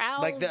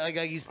trousers. like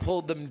he's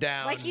pulled them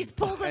down. Like he's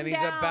pulled them and he's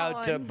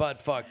about to down. butt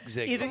fuck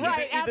Ziggy.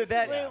 Either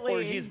that or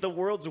absolutely. he's the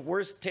world's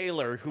worst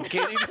tailor who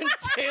can't even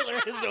tailor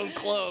his own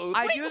clothes.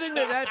 I do think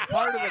that's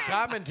part of the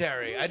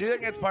commentary. I do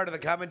think that's part of the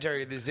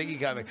commentary of the Ziggy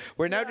comic.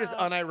 We're now just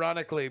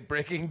unironically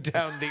breaking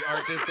down the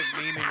artistic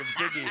meaning of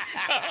Ziggy.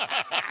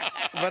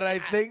 But I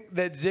think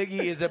that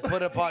Ziggy is a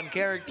put upon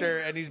character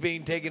and he's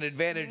being taken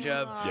advantage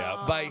of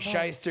by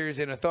shysters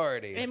in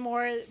authority. in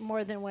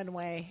more than one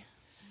way.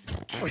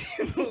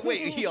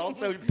 Wait, he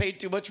also paid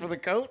too much for the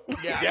coat?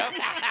 Yep.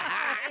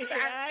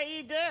 Yeah,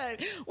 he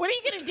did. What are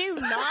you gonna do?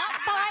 Not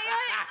buy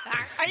it?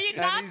 Are you And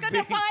not he's gonna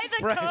being- buy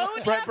the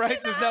coat? after Bryce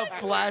is now that?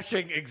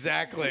 flashing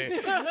exactly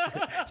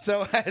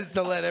so as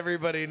to let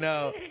everybody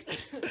know.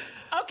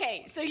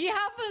 Okay, so you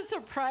have a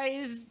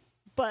surprise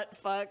butt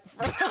fuck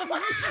from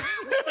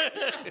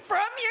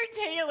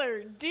your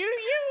tailor. Do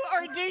you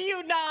or do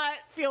you not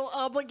feel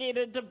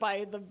obligated to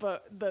buy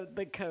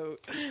the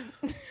coat?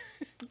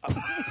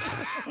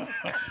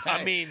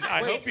 I mean,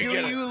 I hope you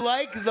Do get. you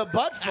like the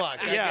butt fuck?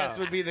 I Yeah. guess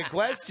would be the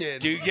question.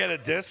 Do you get a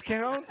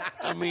discount?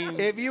 I mean,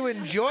 If you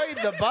enjoyed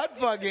the butt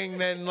fucking,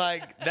 then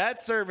like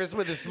that service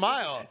with a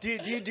smile. Do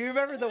you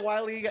remember the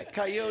Wile E.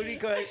 Coyote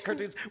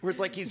cartoons where it's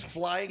like he's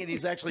flying and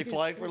he's actually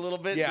flying for a little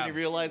bit Yeah. and he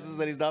realizes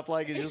that he's not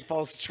flying and he just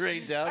falls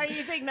straight down? Are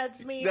you saying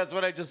that's me? That's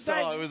what I just saw.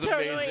 That's It was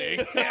totally-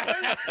 amazing.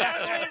 That's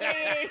totally me.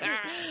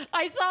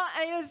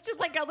 It was just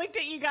like I looked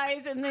at you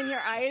guys and then your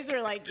eyes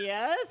were like,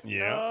 yes?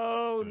 Yeah.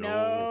 No.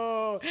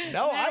 No, And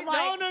I'm like, stop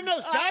I it. don't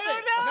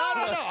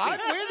know. No. I'm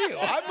with you.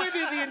 I'm with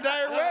you the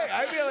entire way.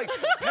 I feel like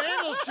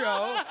panel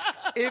show.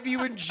 If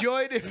you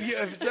enjoyed,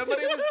 if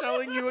somebody was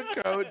selling you a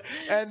coat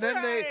and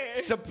then they Right.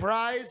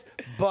 surprise,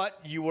 but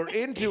you were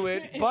into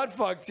it, butt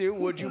fucked you,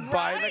 would you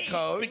buy the Right.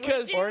 coat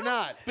Because- or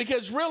not?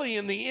 because really,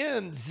 in the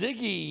end,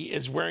 Ziggy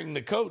is wearing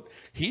the coat.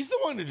 He's the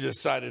one who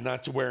decided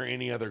not to wear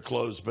any other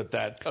clothes but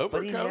that overcoat.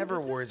 But he never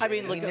wears. I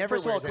mean, he look, never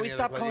first of all, wears can we any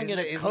stop other calling clothes.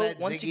 it a Isn't coat? that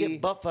Once you Ziggy?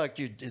 get butt fucked,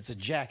 it's a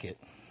jacket.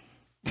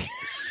 I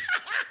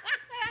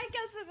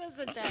guess it is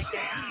a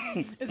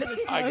jacket. Is it a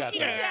smoking I got that.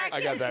 jacket?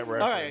 I got that All right,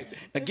 reference.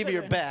 now give me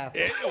your bath.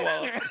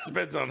 Well, it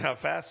depends on how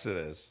fast it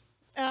is.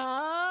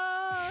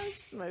 Oh,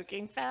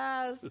 smoking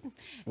fast.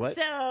 What?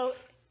 So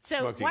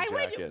Smoking why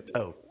jacket.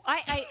 would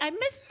I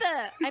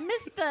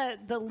missed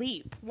the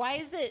leap. Why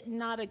is it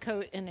not a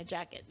coat and a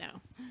jacket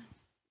now?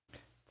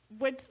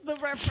 What's the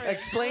reference?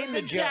 Explain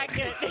the joke.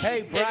 jacket.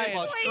 Hey, Brian.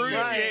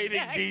 Excruciating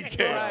Brian.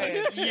 detail.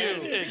 Brian,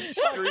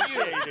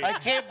 Excruciating. I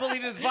can't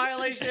believe this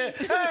violation.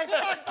 Hey,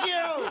 fuck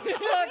you!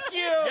 Fuck you!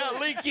 Yeah,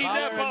 leaky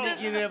Holler a nipple.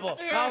 leaky nipple.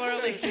 Holler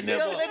a leaky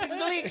nipple.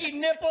 Leaky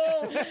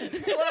nipple!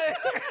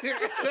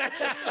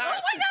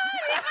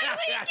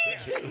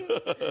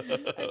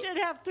 I did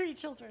have 3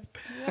 children.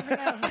 You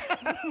never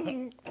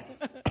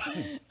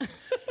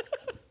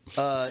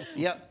know.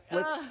 Yep.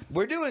 Let's.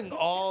 We're doing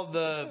all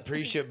the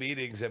pre-show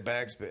meetings at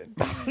Backspin.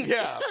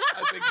 Yeah,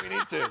 I think we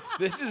need to.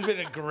 This has been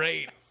a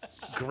great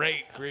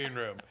green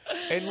room.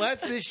 Unless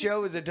this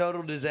show is a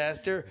total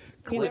disaster,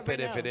 clip never it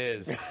if know. it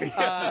is.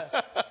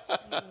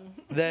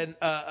 then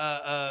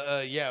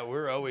yeah,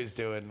 we're always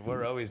doing the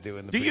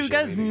Do you pre-show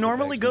guys meetings at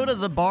normally go to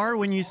Maximum. the bar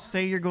when you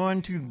say you're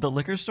going to the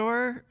liquor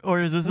store,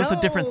 or is this a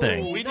different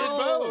thing? We did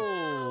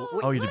both.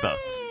 Oh, you did both.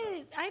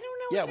 What? I don't know.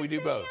 Yeah, what we you're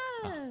do both.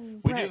 saying.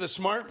 We do the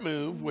smart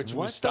move, which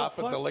we stop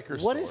at the liquor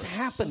store. What is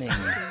happening?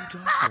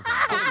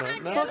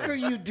 No, What are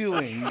you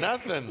doing?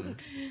 nothing.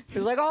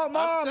 It's like, oh,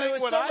 Mom, saying it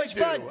was what so I much do.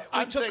 fun. We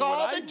I'm took saying all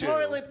what I the do.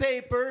 toilet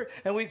paper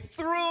and we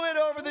threw it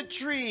over the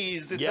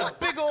trees. It's Yeah. a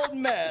big old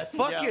mess.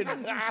 Fucking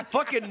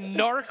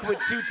narc with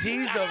 2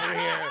 T's over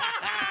here.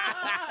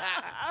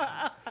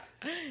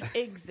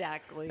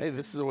 Exactly. Hey,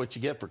 this is what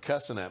you get for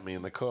cussing at me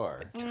in the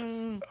car.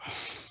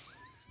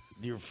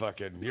 You're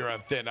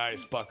on thin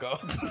ice, bucko.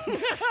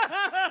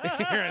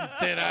 You're on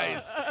thin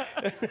ice.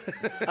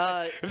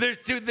 If there's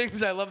 2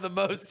 things I love the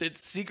most,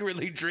 it's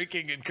secretly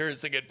drinking and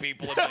cursing at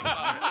people in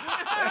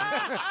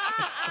my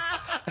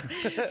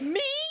car.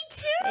 Me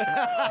too.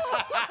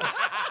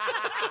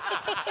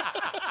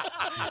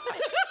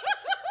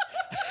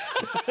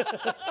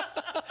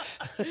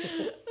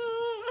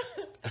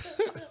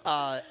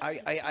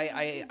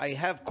 I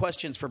have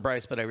questions for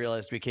Bryce, but I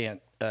realized we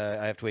can't.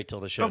 I have to wait till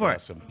the show Go for to it.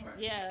 ask him.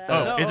 Yeah.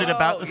 Oh, is it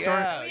about the story?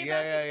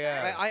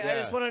 Yeah. I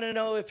just wanted to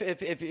know if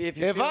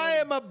If I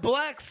am a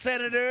black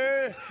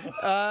senator,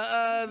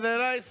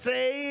 then I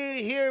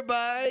say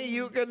hereby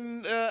you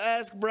can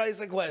ask Bryce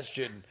a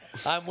question.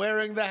 I'm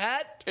wearing the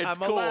hat. It's I'm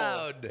cool.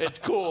 allowed. It's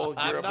cool. You're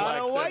I'm a not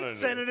black a white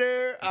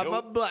senator. I'm a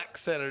Nope. black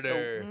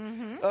senator.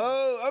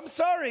 Oh, I'm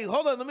sorry.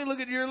 Hold on. Let me look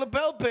at your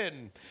lapel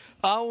pin.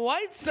 A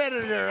white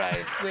senator,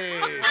 I see.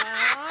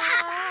 Yeah.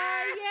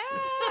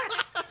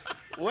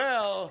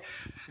 Well,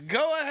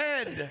 go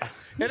ahead.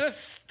 In a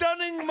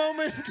stunning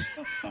moment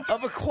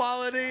of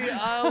equality,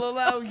 I'll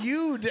allow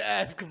you to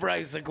ask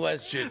Bryce a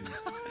question.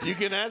 You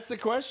can ask the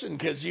question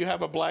because you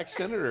have a black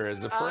senator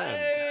as a friend.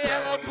 I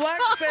have a black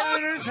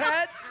senator's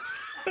hat.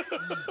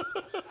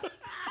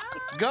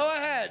 Go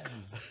ahead.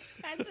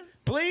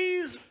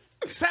 Please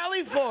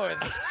sally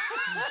forth.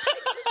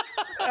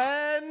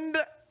 And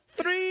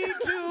 3,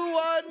 2,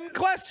 1,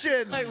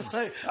 question.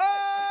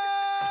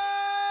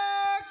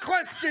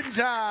 Question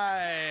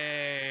time.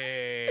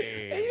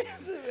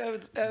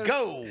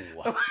 Go.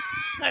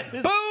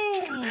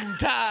 Boom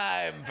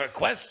time for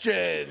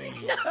questions.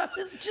 This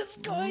is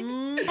just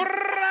going.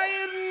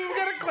 Brian's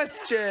got a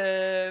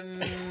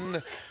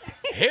question.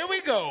 Here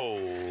we go.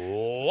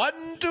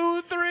 1,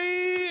 2,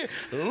 3.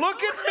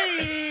 Look at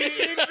me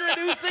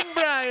introducing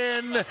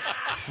Brian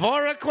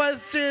for a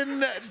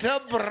question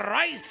to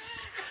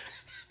Bryce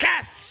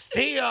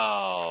Castillo.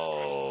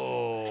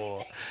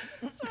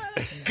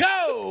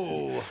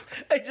 Go.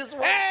 I just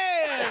want.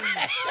 And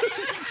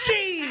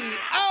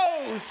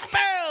G-O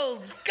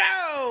spells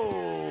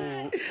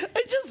go.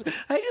 I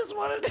just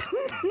wanted to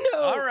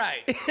know. All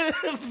right.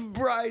 If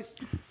Bryce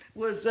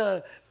was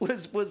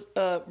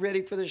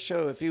ready for the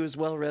show, if he was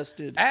well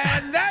rested.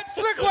 And that's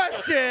the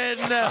question.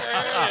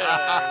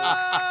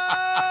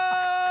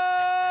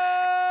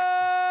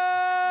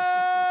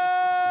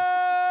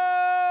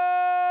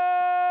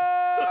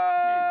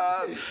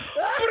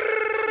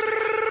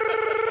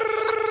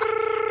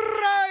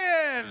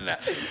 Brian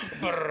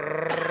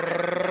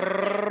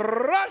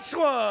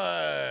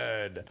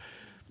Rushwood.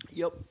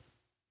 Yep.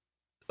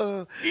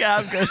 Yeah,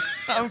 I'm good.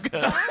 I'm good.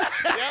 Yep.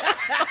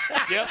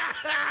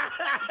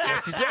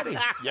 Yes, he's ready.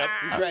 Yep.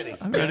 He's ready.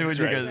 I'm ready when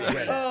you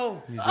guys.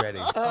 Oh. He's ready.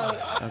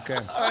 Okay.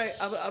 All right.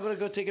 I'm gonna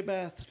go take a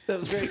bath. That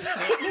was great.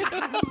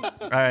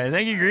 All right,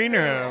 thank you, Green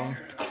Room.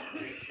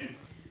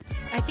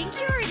 I think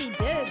you already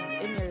did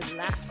in your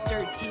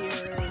laughter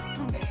tears.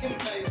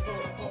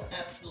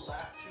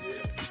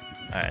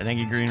 All right, thank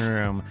you, Green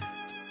Room.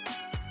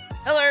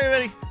 Hello,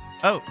 everybody.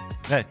 Oh,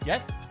 hey.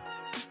 Yes?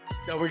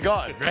 No, we're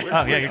gone, right?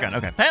 Oh, yeah, you're gone.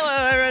 Okay.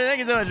 Hello, everybody. Thank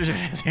you so much for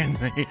joining us here in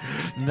the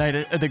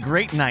night, the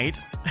great night.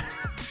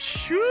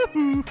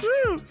 Shoo-hoo.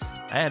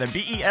 I had a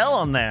BEL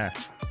on there.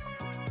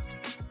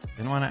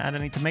 Didn't want to add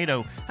any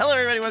tomato. Hello,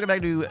 everybody. Welcome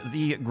back to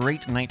the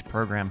Great Night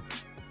program.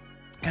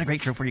 Got a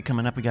great show for you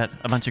coming up. We got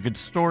a bunch of good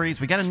stories.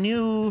 We got a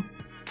new...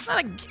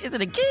 is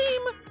it a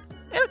game?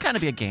 It'll kind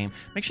of be a game.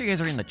 Make sure you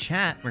guys are in the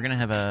chat. We're going to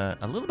have a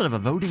little bit of a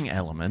voting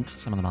element.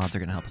 Some of the mods are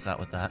going to help us out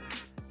with that.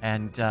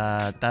 And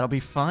that'll be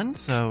fun,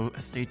 so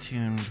stay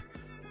tuned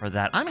for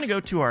that. I'm going to go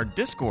to our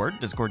Discord,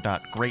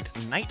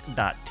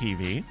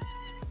 discord.greatnight.tv, and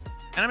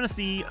I'm going to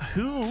see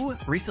who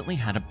recently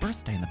had a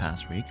birthday in the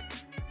past week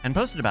and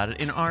posted about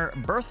it in our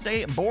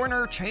Birthday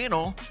Borner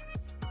channel,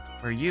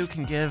 where you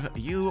can give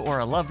you or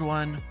a loved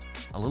one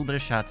a little bit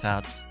of shouts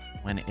outs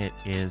when it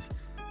is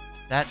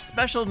that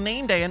special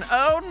name day. And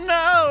oh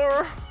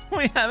no,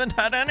 we haven't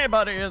had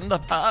anybody in the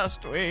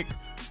past week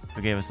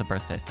who gave us a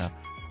birthday. So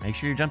make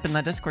sure you jump in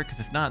that Discord, because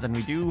if not, then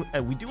we do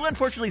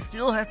unfortunately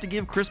still have to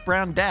give Chris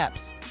Brown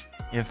daps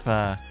if we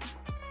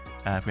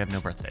have no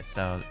birthdays.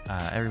 So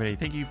everybody,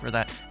 thank you for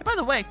that. And by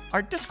the way,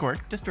 our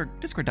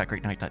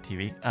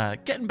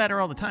discord.greatnight.tv, getting better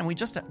all the time. We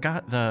just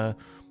got the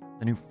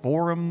new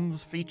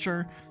forums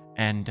feature,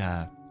 and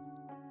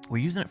we're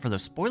using it for the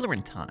spoiler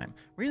in time.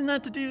 We're using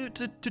that to do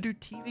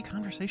TV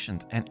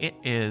conversations, and it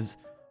is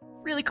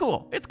really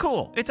cool. It's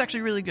cool. It's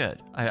actually really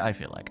good. I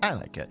feel like I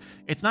like it.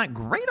 It's not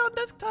great on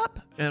desktop.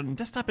 And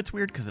desktop, it's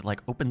weird because it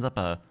like opens up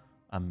a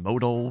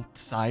modal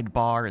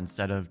sidebar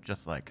instead of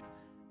just like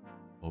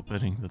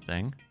opening the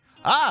thing.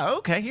 Ah,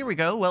 okay, here we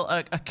go.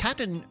 Well,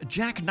 Captain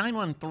Jack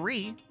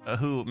 913,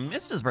 who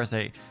missed his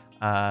birthday,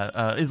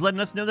 is letting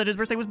us know that his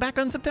birthday was back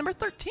on September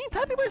 13th.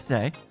 Happy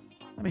birthday!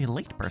 Happy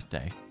late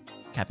birthday,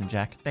 Captain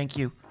Jack. Thank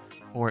you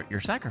for your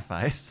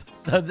sacrifice,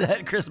 so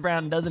that Chris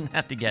Brown doesn't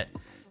have to get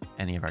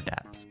any of our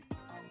daps.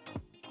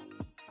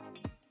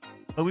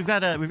 But we've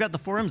got the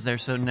forums there,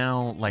 so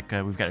now like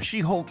we've got a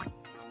She-Hulk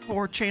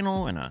 4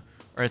 channel and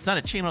or it's not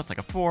a channel, it's like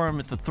a forum,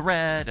 it's a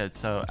thread, and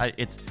so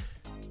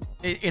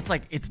it's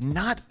like it's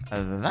not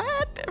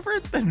that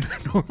different than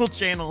normal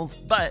channels,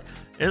 but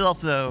it's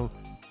also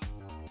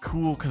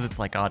cool because it's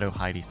like auto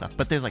hidey stuff.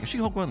 But there's like a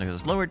She-Hulk one,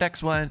 there's a Lower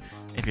Decks one,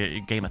 if you're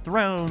Game of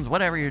Thrones,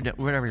 whatever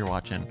you're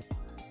watching.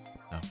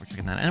 So we're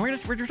checking that, and we're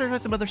gonna try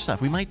some other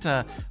stuff. We might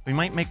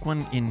make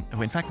one in.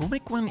 In fact, we'll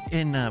make one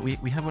in.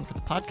 We have one for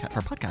the podcast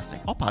for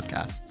podcasting, all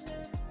podcasts,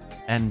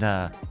 and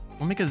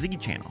we'll make a Ziggy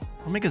channel.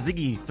 We'll make a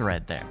Ziggy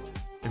thread there.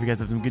 If you guys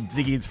have some good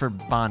Ziggies for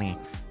Bonnie,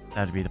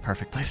 that'd be the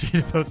perfect place for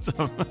you to post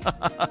them.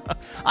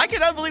 I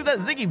cannot believe that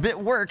Ziggy bit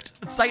worked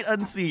sight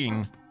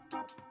unseen.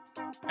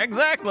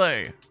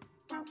 Exactly.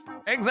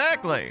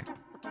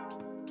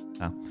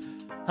 So,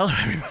 hello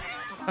everybody.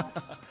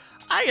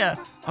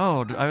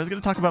 I was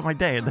going to talk about my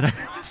day, and then I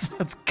realized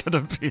that's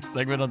going to be a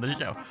segment on the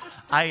show.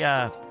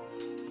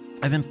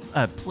 I've been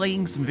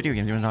playing some video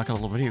games. You want to talk a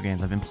little video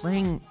games? I've been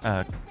playing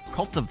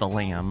Cult of the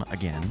Lamb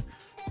again,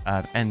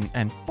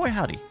 and boy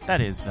howdy,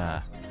 that's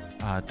a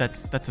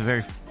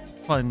very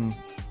fun,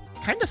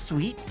 kind of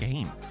sweet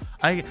game.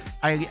 I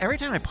every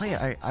time I play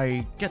it,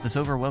 I get this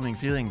overwhelming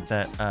feeling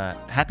that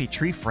Happy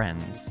Tree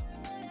Friends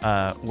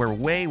were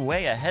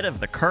way ahead of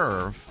the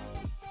curve.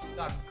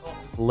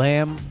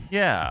 Lamb.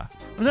 Yeah.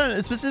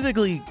 No,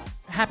 specifically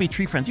Happy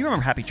Tree Friends. You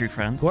remember Happy Tree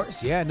Friends? Of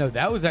course, yeah. No,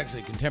 that was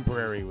actually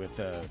contemporary with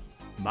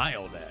my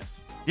old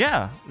ass.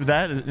 Yeah,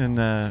 that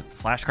and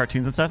Flash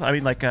cartoons and stuff. I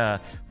mean, like,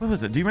 what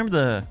was it? Do you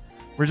remember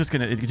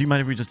do you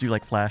mind if we just do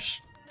like Flash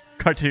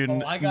cartoon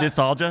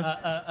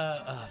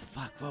nostalgia?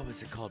 Fuck, what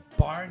was it called?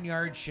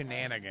 Barnyard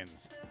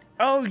Shenanigans.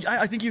 Oh,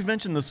 I think you've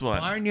mentioned this one.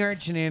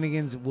 Barnyard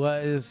Shenanigans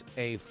was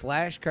a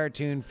Flash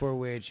cartoon for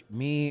which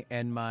me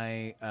and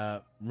my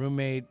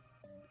roommate,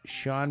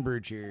 Sean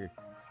Bircher,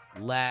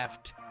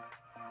 laughed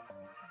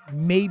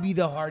maybe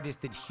the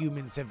hardest that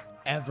humans have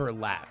ever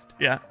laughed.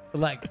 Yeah.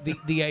 Like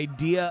the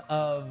idea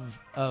of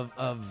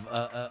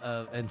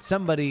and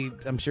somebody,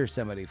 I'm sure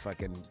somebody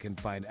fucking can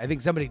find. I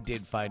think somebody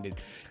did find it.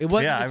 It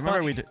wasn't. Yeah, as I remember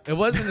funny. we did. It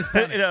wasn't as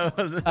funny. It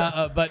wasn't.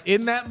 But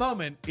in that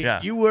moment,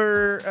 if you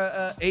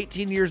were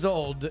 18 years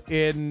old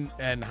and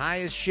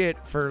high as shit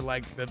for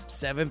like the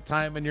 7th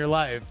time in your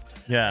life.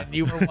 Yeah. And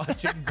you were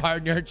watching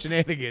Barnyard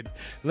Shenanigans.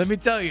 Let me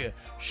tell you,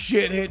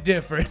 shit hit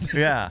different.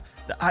 Yeah.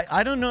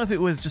 I don't know if it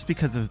was just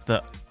because of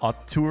the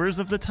auteurs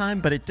of the time,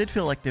 but it did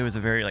feel like there was a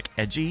very like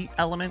edgy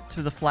element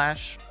to the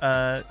Flash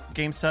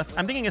game stuff.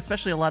 I'm thinking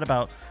especially a lot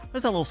about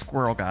there's that little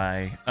squirrel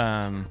guy.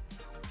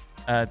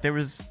 There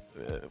was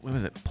what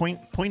was it?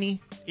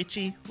 Pointy,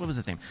 Itchy. What was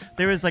his name?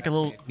 There was like a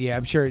little. Yeah,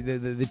 I'm sure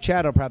the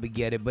chat will probably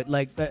get it, but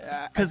like,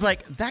 because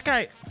like that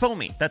guy,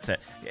 Foamy. That's it.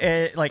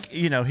 Like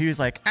he was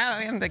like, oh,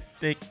 I'm the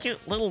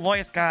cute little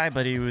voice guy,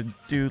 but he would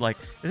do like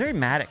it was very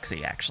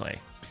Maddoxy actually,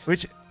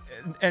 which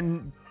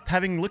and.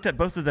 Having looked at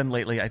both of them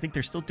lately, I think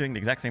they're still doing the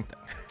exact same thing.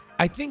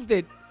 I think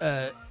that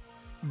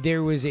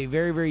there was a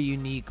very, very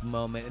unique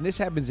moment, and this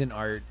happens in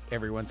art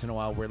every once in a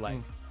while, where like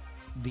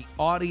the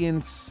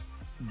audience,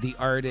 the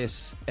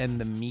artists, and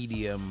the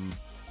medium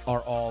are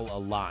all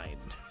aligned.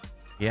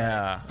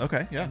 Yeah.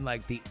 Okay. Yeah. And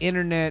like the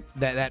internet,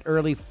 that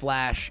early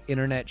Flash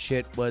internet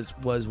shit was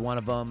one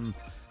of them.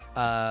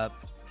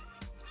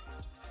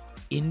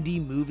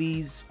 Indie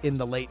movies in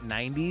the late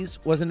 90s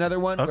was another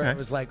one where it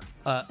was like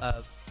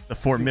the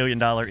 $4 million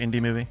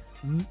indie movie.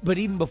 But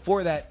even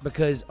before that,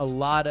 because a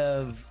lot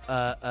of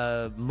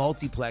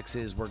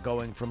multiplexes were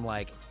going from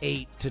like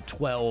 8 to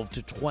 12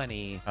 to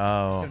 20.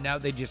 Oh. So now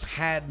they just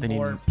had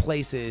more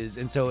places.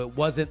 And so it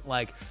wasn't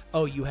like,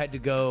 oh, you had to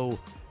go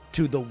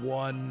to the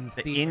one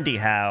the theater. indie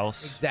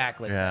house.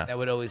 Exactly. Yeah. That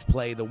would always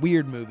play the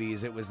weird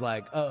movies. It was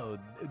like, oh,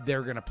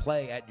 they're going to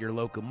play at your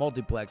local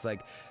multiplex.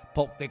 Like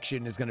Pulp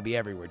Fiction is going to be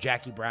everywhere.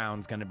 Jackie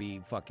Brown's going to be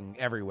fucking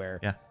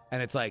everywhere. Yeah.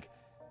 And it's like,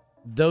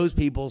 those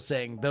people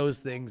saying those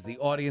things, the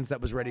audience that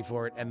was ready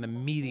for it, and the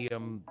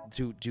medium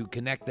to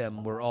connect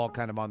them were all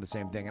kind of on the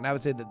same thing. And I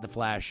would say that the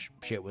Flash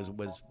shit was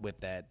with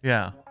that.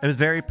 Yeah. It was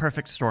very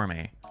Perfect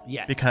Stormy.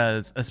 Yeah.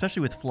 Because,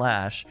 especially with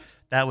Flash,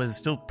 that was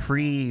still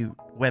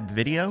pre-web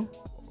video,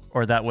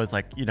 or that was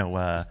like,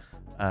 FLV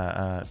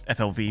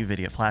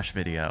video, Flash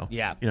video.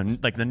 Yeah.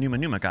 Like the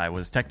Numa guy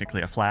was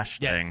technically a Flash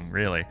thing,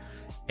 really.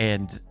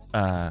 And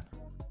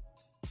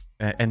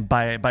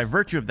by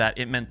virtue of that,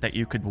 it meant that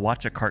you could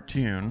watch a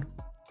cartoon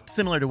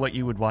similar to what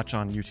you would watch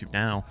on YouTube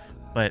now,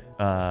 but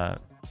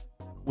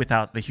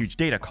without the huge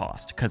data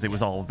cost, because it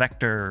was all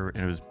vector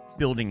and it was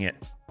building it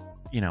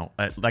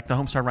like the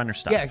Homestar Runner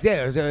stuff.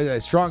 Yeah, it was a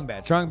Strong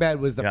Bad. Strong Bad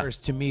was the Yeah.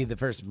 first, to me, the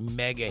first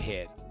mega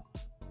hit.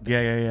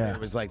 Yeah. It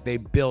was like they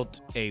built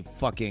a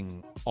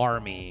fucking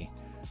army,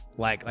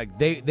 like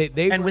they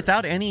And were-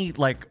 without any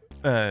like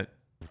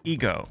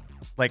ego.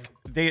 Like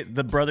the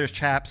brothers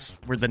Chaps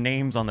were the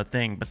names on the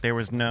thing, but they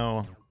weren't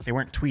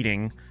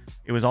tweeting.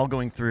 It was all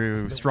going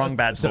through Strong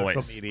Bad's social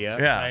voice. media,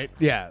 Yeah. right?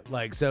 Yeah,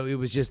 like so it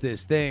was just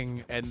this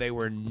thing, and they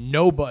were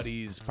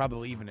nobodies,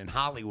 probably even in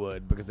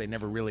Hollywood, because they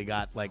never really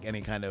got like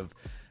any kind of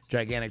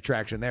gigantic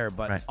traction there.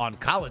 But Right. on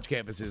college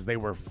campuses, they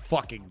were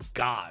fucking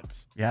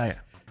gods. Yeah.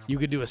 You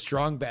could do a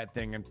Strong Bad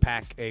thing and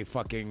pack a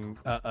fucking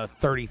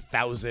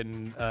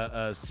 30,000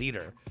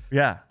 seater.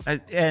 Yeah.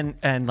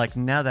 And like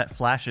now that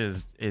Flash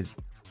is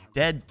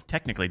dead,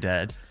 technically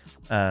dead.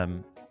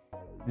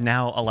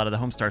 Now a lot of the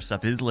Homestar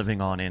stuff is living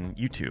on in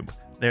YouTube.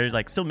 They're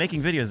like still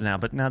making videos now,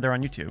 but now they're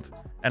on YouTube.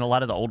 And a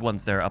lot of the old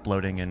ones they're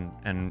uploading and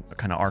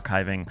kind of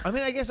archiving. I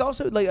mean, I guess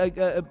also like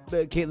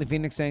Caitlin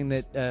Phoenix saying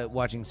that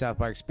watching South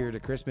Park Spirit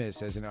of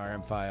Christmas as an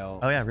RM file.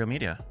 Oh yeah, Real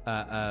Media.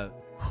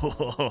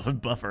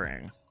 Buffering.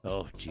 Buffering.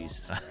 Oh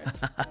Jesus!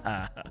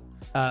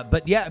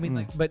 But yeah, I mean,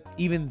 like, but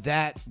even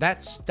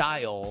that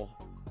style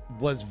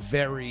was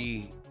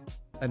very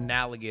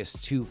analogous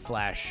to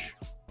Flash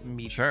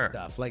media Sure.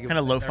 stuff. Like it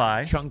Kinda was very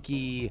lo-fi.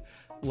 chunky,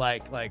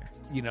 like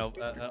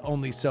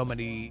only so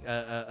many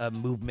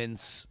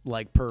movements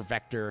like per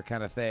vector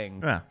kind of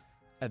thing. Yeah.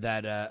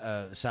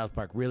 That South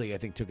Park really, I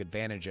think, took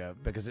advantage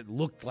of because it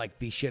looked like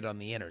the shit on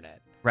the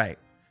internet. Right.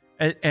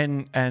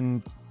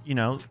 And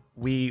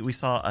we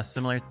saw a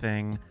similar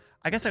thing.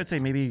 I guess I would say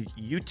maybe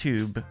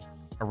YouTube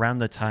around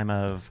the time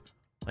of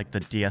like the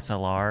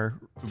DSLR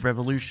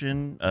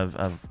revolution of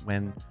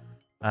when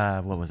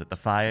what was it,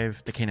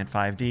 the Canon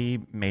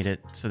 5D made it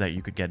so that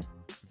you could get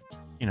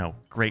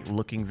great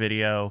looking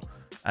video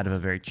out of a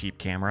very cheap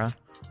camera.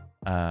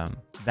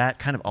 That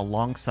kind of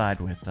alongside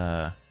with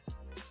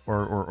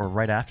or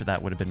right after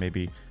that would have been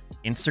maybe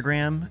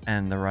Instagram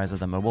and the rise of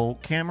the mobile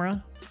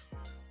camera.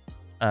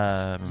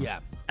 Yeah.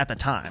 At the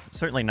time,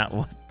 certainly not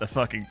what the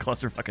fucking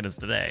clusterfuck it is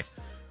today.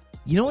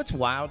 You know what's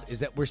wild is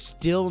that we're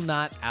still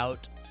not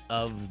out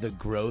of the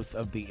growth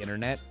of the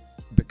internet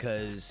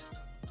because,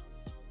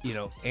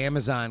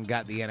 Amazon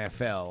got the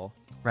NFL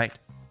Right.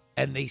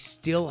 and they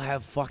still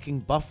have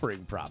fucking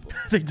buffering problems.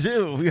 They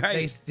do. They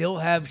Right. still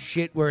have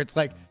shit where it's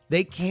like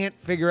they can't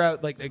figure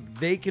out like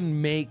they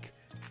can make.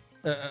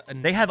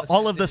 They have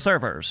all of the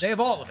servers. They have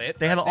all of it.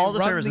 They have right? all the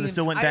run servers and it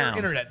still went entire down.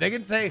 Internet. They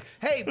can say,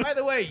 "Hey, by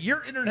the way,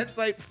 your internet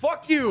site,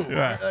 fuck you."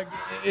 Yeah. Like,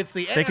 it's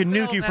the They can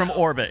NFL nuke you from now.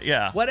 orbit.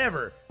 Yeah.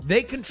 Whatever.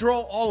 They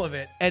control all of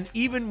it, and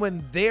even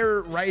when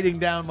they're writing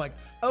down like,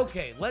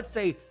 okay, let's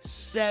say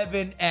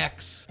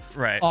 7x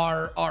Right.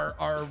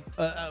 our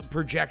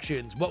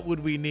projections. What would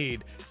we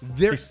need?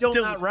 They're They still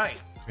still- not right.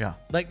 Yeah.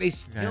 Like they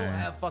still Yeah.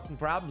 have fucking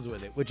problems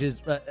with it, which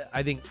is,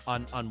 I think,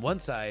 on one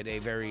side, a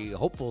very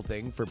hopeful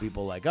thing for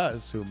people like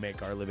us who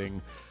make our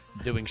living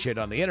doing shit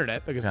on the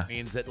internet, because Yeah. it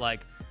means that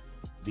like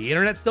the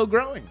internet's still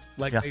growing.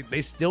 Like Yeah.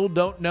 they still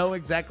don't know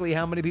exactly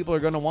how many people are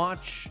going to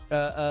watch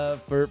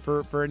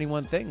for any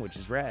one thing, which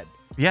is rad.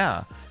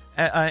 Yeah.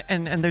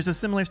 And there's a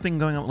similar thing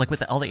going on like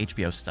with all the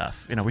HBO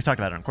stuff. We've talked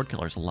about it on Cord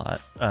Killers a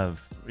lot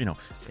of,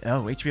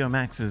 HBO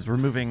Max is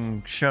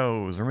removing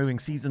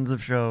seasons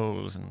of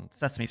shows and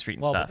Sesame Street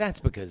and Well, stuff. but that's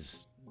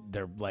because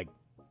they're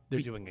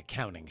doing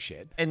accounting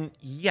shit. And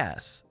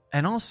yes,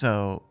 and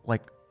also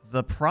like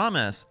the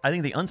promise, I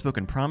think the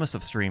unspoken promise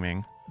of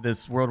streaming,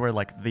 this world where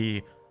like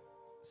the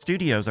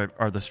studios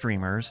are the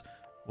streamers,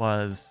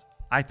 was,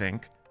 I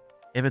think,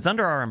 if it's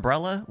under our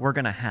umbrella, we're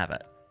gonna have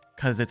it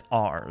because it's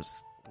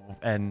ours.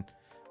 And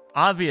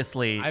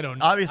obviously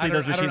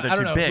those machines are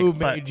too big. Who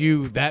but made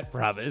you that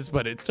promise,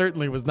 but it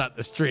certainly was not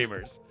the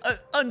streamers.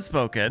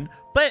 unspoken.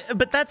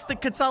 But that's the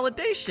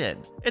consolidation.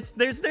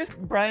 There's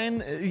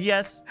Brian.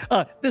 Yes.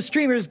 The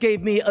streamers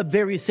gave me a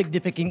very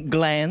significant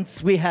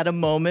glance. We had a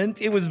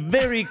moment. It was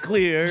very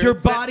clear. Your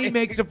body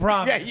makes a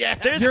promise.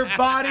 Your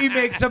body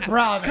makes a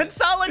promise.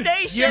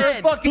 Consolidation.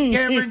 You're fucking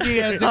Cameron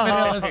Diaz in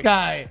Vanilla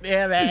Sky.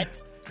 Damn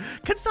it.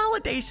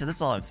 Consolidation.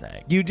 That's all I'm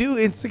saying. You do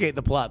instigate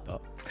the plot,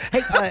 though.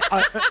 Hey,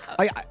 I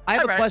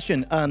have a Brian.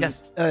 question.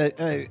 Yes.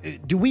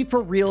 Do we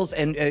for reals,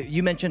 and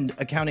you mentioned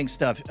accounting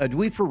stuff, do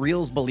we for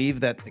reals believe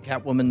that the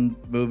Catwoman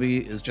movie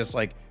is just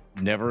like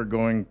never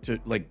going to,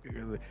 like,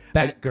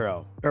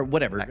 Batgirl. or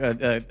whatever,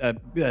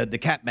 the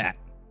cat bat?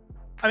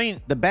 I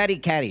mean, The batty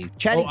catty.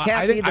 Chatty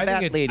Cathy, the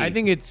bat lady. I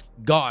think it's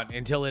gone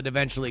until it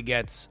eventually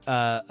gets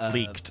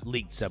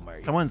Leaked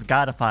somewhere. someone's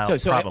got to file. So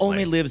it probably.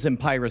 only lives in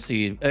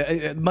piracy,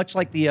 much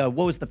like the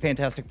what was the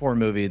Fantastic Four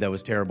movie that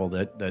was terrible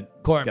that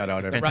Corman. got out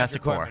of it?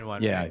 Fantastic Roger Four. Corman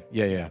one, Yeah, right?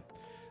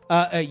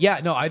 yeah. Yeah,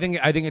 no, I think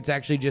it's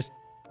actually just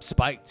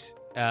spiked.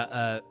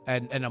 And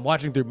I'm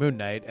watching through Moon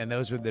Knight, and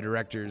those were the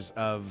directors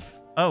of.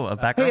 of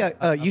background.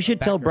 Hey, you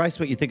should tell Bryce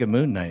what you think of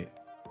Moon Knight.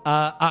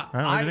 I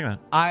don't know what you think about it.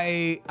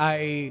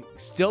 I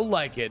still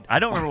like it. I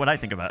don't remember what I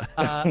think about it.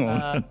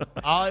 All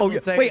I will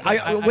say Wait, is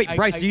that wait,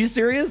 Bryce, are you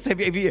serious?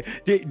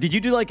 Did you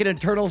do like an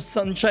eternal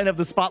sunshine of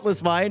the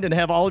spotless mind and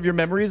have all of your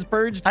memories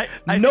purged?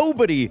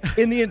 Nobody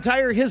in the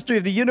entire history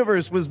of the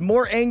universe was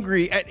more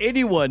angry at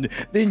anyone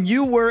than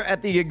you were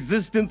at the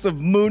existence of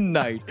Moon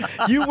Knight.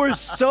 You were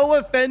so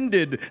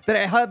offended that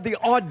I had the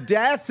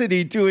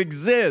audacity to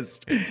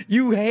exist.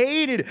 You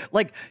hated,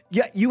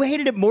 you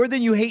hated it more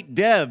than you hate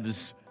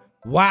devs.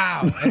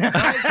 Wow. And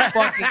I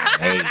fucking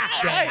hate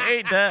that. I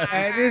hate that.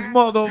 And this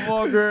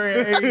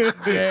motherfucker hates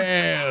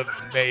dance,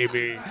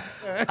 baby.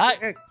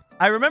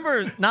 I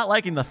remember not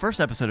liking the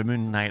first episode of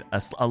Moon Knight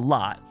a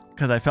lot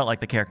because I felt like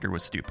the character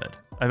was stupid.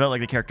 I felt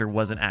like the character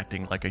wasn't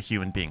acting like a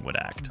human being would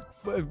act.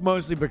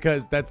 Mostly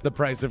because that's the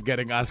price of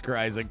getting Oscar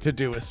Isaac to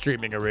do a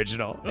streaming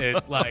original.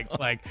 It's like,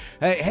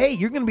 hey,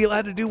 you're going to be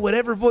allowed to do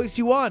whatever voice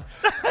you want.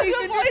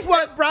 Even this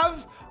one,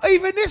 bruv.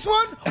 Even this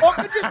one? I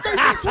can just do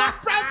this one,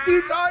 bruv.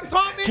 You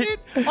Tom in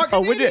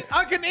it.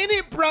 I can in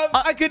it, bruv.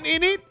 I can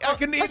in it. I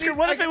can in Oscar, it.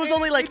 what if it was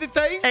only like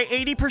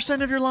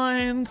 80% of your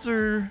lines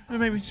or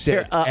maybe...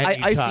 Here,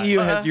 I see you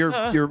has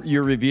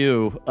your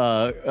review.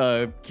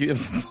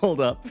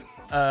 Hold up.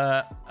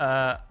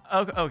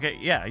 Okay,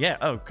 yeah.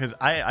 Oh, because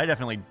I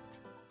definitely...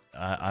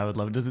 I would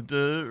love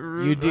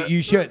to...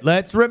 You should.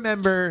 Let's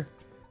remember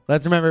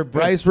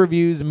Bryce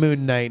reviews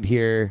Moon Knight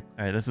here.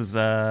 All right, this is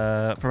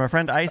from our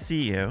friend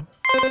ICU.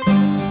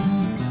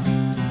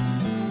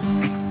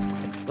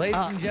 Ladies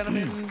and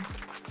gentlemen,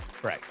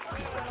 Bryce.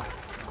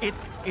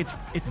 It's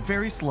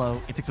very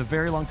slow. It takes a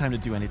very long time to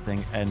do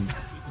anything, and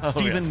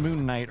Stephen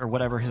Moon Knight or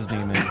whatever his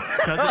name is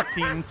doesn't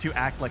seem to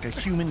act like a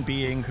human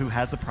being who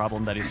has a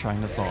problem that he's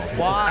trying to solve.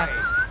 Why?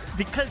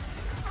 Because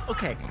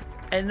okay.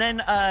 And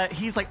then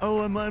he's like,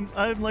 "Oh,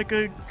 I'm like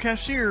a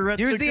cashier at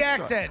Use the the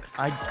accent.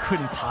 I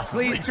couldn't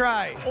possibly. Please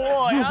try.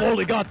 You've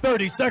only got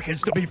 30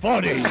 seconds to be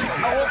funny.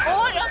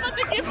 I'm at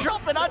the gift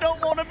shop and I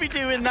don't want to be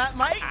doing that,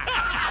 mate.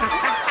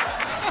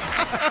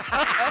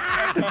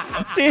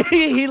 See,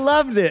 he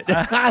loved it.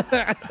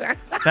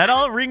 That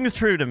all rings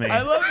true to me.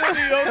 I love when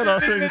the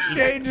only thing that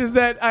changes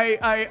that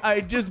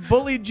I just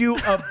bullied you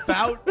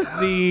about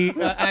the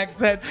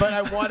accent, but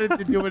I wanted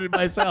to do it in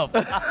myself.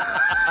 All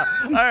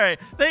right,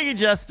 thank you,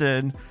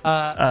 Justin.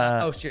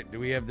 Oh shit! Do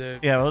we have the?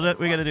 Yeah,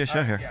 we got to do a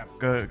show here. Yeah.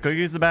 Go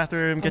use the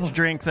bathroom, get your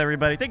drinks,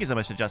 everybody. Thank you so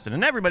much to Justin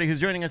and everybody who's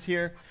joining us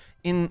here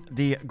in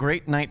the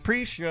Great Night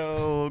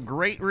pre-show,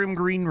 Great Room,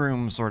 Green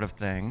Room sort of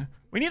thing.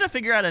 We need to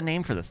figure out a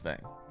name for this thing.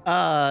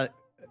 The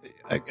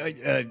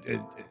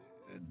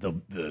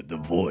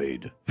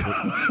void.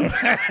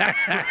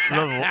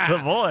 The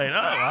void. Oh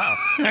wow,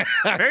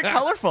 very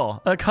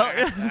colorful.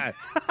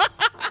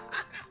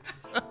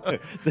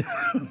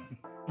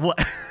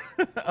 What?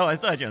 Oh, I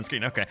saw you on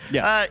screen. Okay.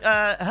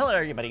 Yeah. Hello,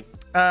 everybody.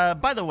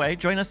 By the way,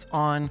 join us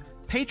on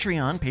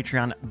Patreon,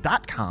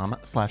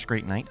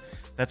 patreon.com/greatnight.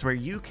 That's where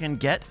you can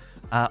get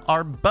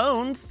our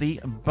bones, the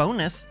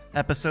bonus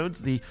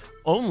episodes. The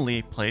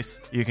only place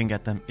you can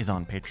get them is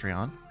on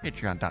Patreon,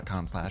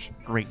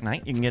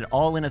 patreon.com/greatnight. You can get it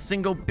all in a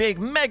single big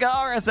mega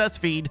RSS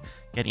feed.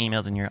 Get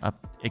emails in your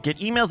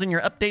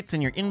updates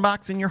in your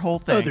inbox and your whole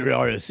thing. Other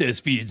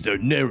RSS feeds are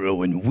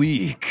narrow and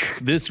weak.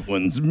 This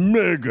one's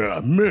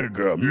mega.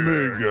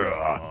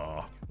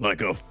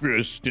 Like a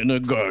fist in a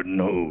garden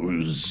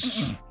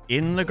hose.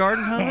 In the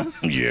garden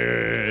hose?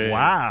 Yeah.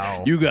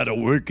 Wow. You gotta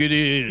work it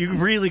in. You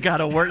really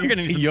gotta work. You're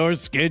gonna need some... your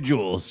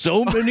schedule.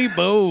 So many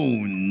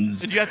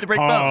bones. Did you have to break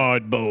bones?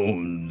 Hard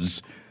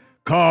bones.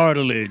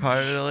 Cartilage.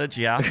 Cartilage,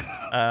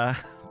 yeah.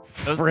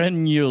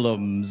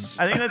 Frenulums.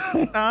 I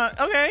think that,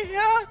 okay,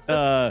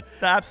 yeah.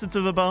 The absence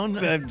of a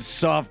bone.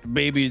 Soft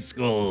baby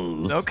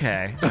skulls.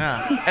 Okay,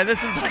 yeah. And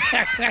this is,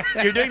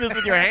 you're doing this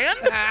with your hand?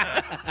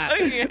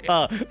 Okay.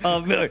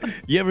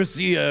 You ever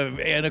see an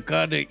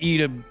anaconda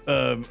eat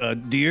a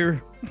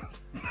deer?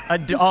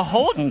 A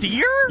whole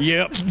deer?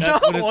 Yep.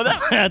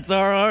 That's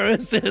our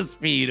RSS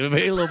feed,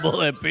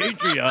 available at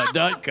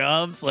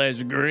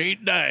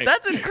patreon.com/greatnight.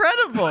 That's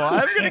incredible.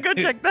 I'm going to go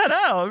check that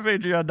out.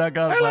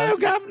 Patreon.com. Hello,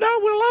 Governor.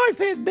 Will I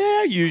fit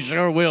there? You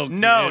sure will.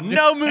 No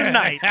kid. Moon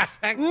Knights.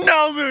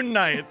 No Moon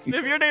Knights.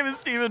 If your name is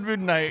Stephen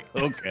Moon Knight,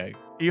 Okay.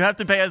 you have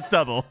to pay us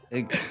double.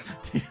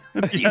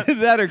 Either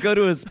that or go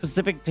to a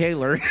specific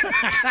tailor.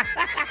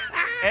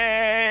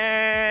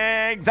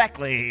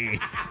 Exactly.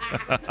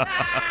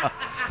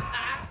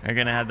 We're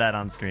going to have that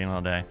on screen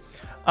all day.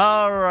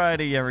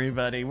 Alrighty,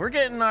 everybody. We're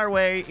getting our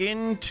way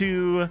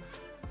into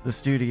the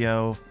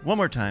studio. One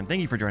more time,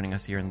 thank you for joining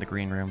us here in the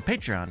green room.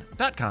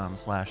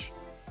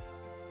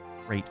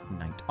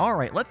 Patreon.com/greatnight. All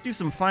right, let's do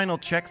some final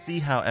checks, see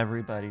how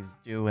everybody's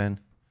doing.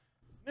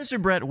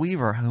 Mr. Brett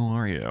Weaver, how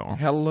are you?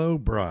 Hello,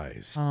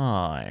 Bryce.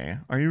 Hi.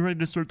 Are you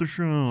ready to start the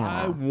show?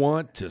 I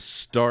want to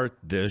start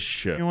this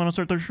show. You want to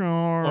start the show?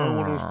 I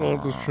want to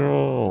start the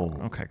show.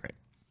 Okay, great.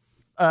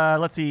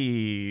 Let's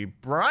see.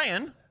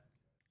 Brian.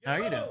 How are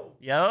you doing?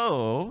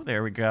 Yo,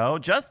 there we go.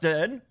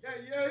 Justin.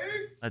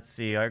 Let's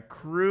see. Our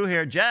crew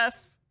here.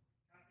 Jeff.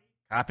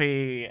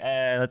 Copy.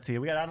 Let's see.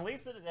 We got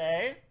Annalisa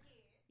today.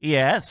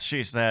 Yes,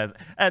 she says.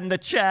 And the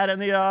chat and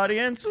the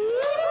audience.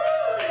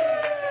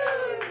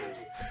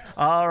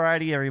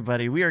 Alrighty,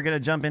 everybody. We are going to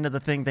jump into the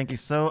thing. Thank you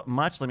so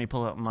much. Let me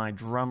pull up my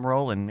drum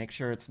roll and make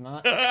sure it's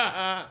not.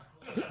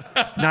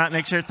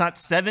 Make sure it's not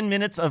 7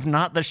 minutes of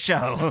not the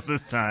show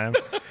this time.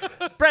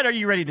 Brett, are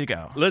you ready to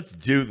go? Let's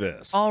do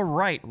this. All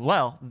right.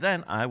 Well,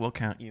 then I will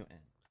count you in.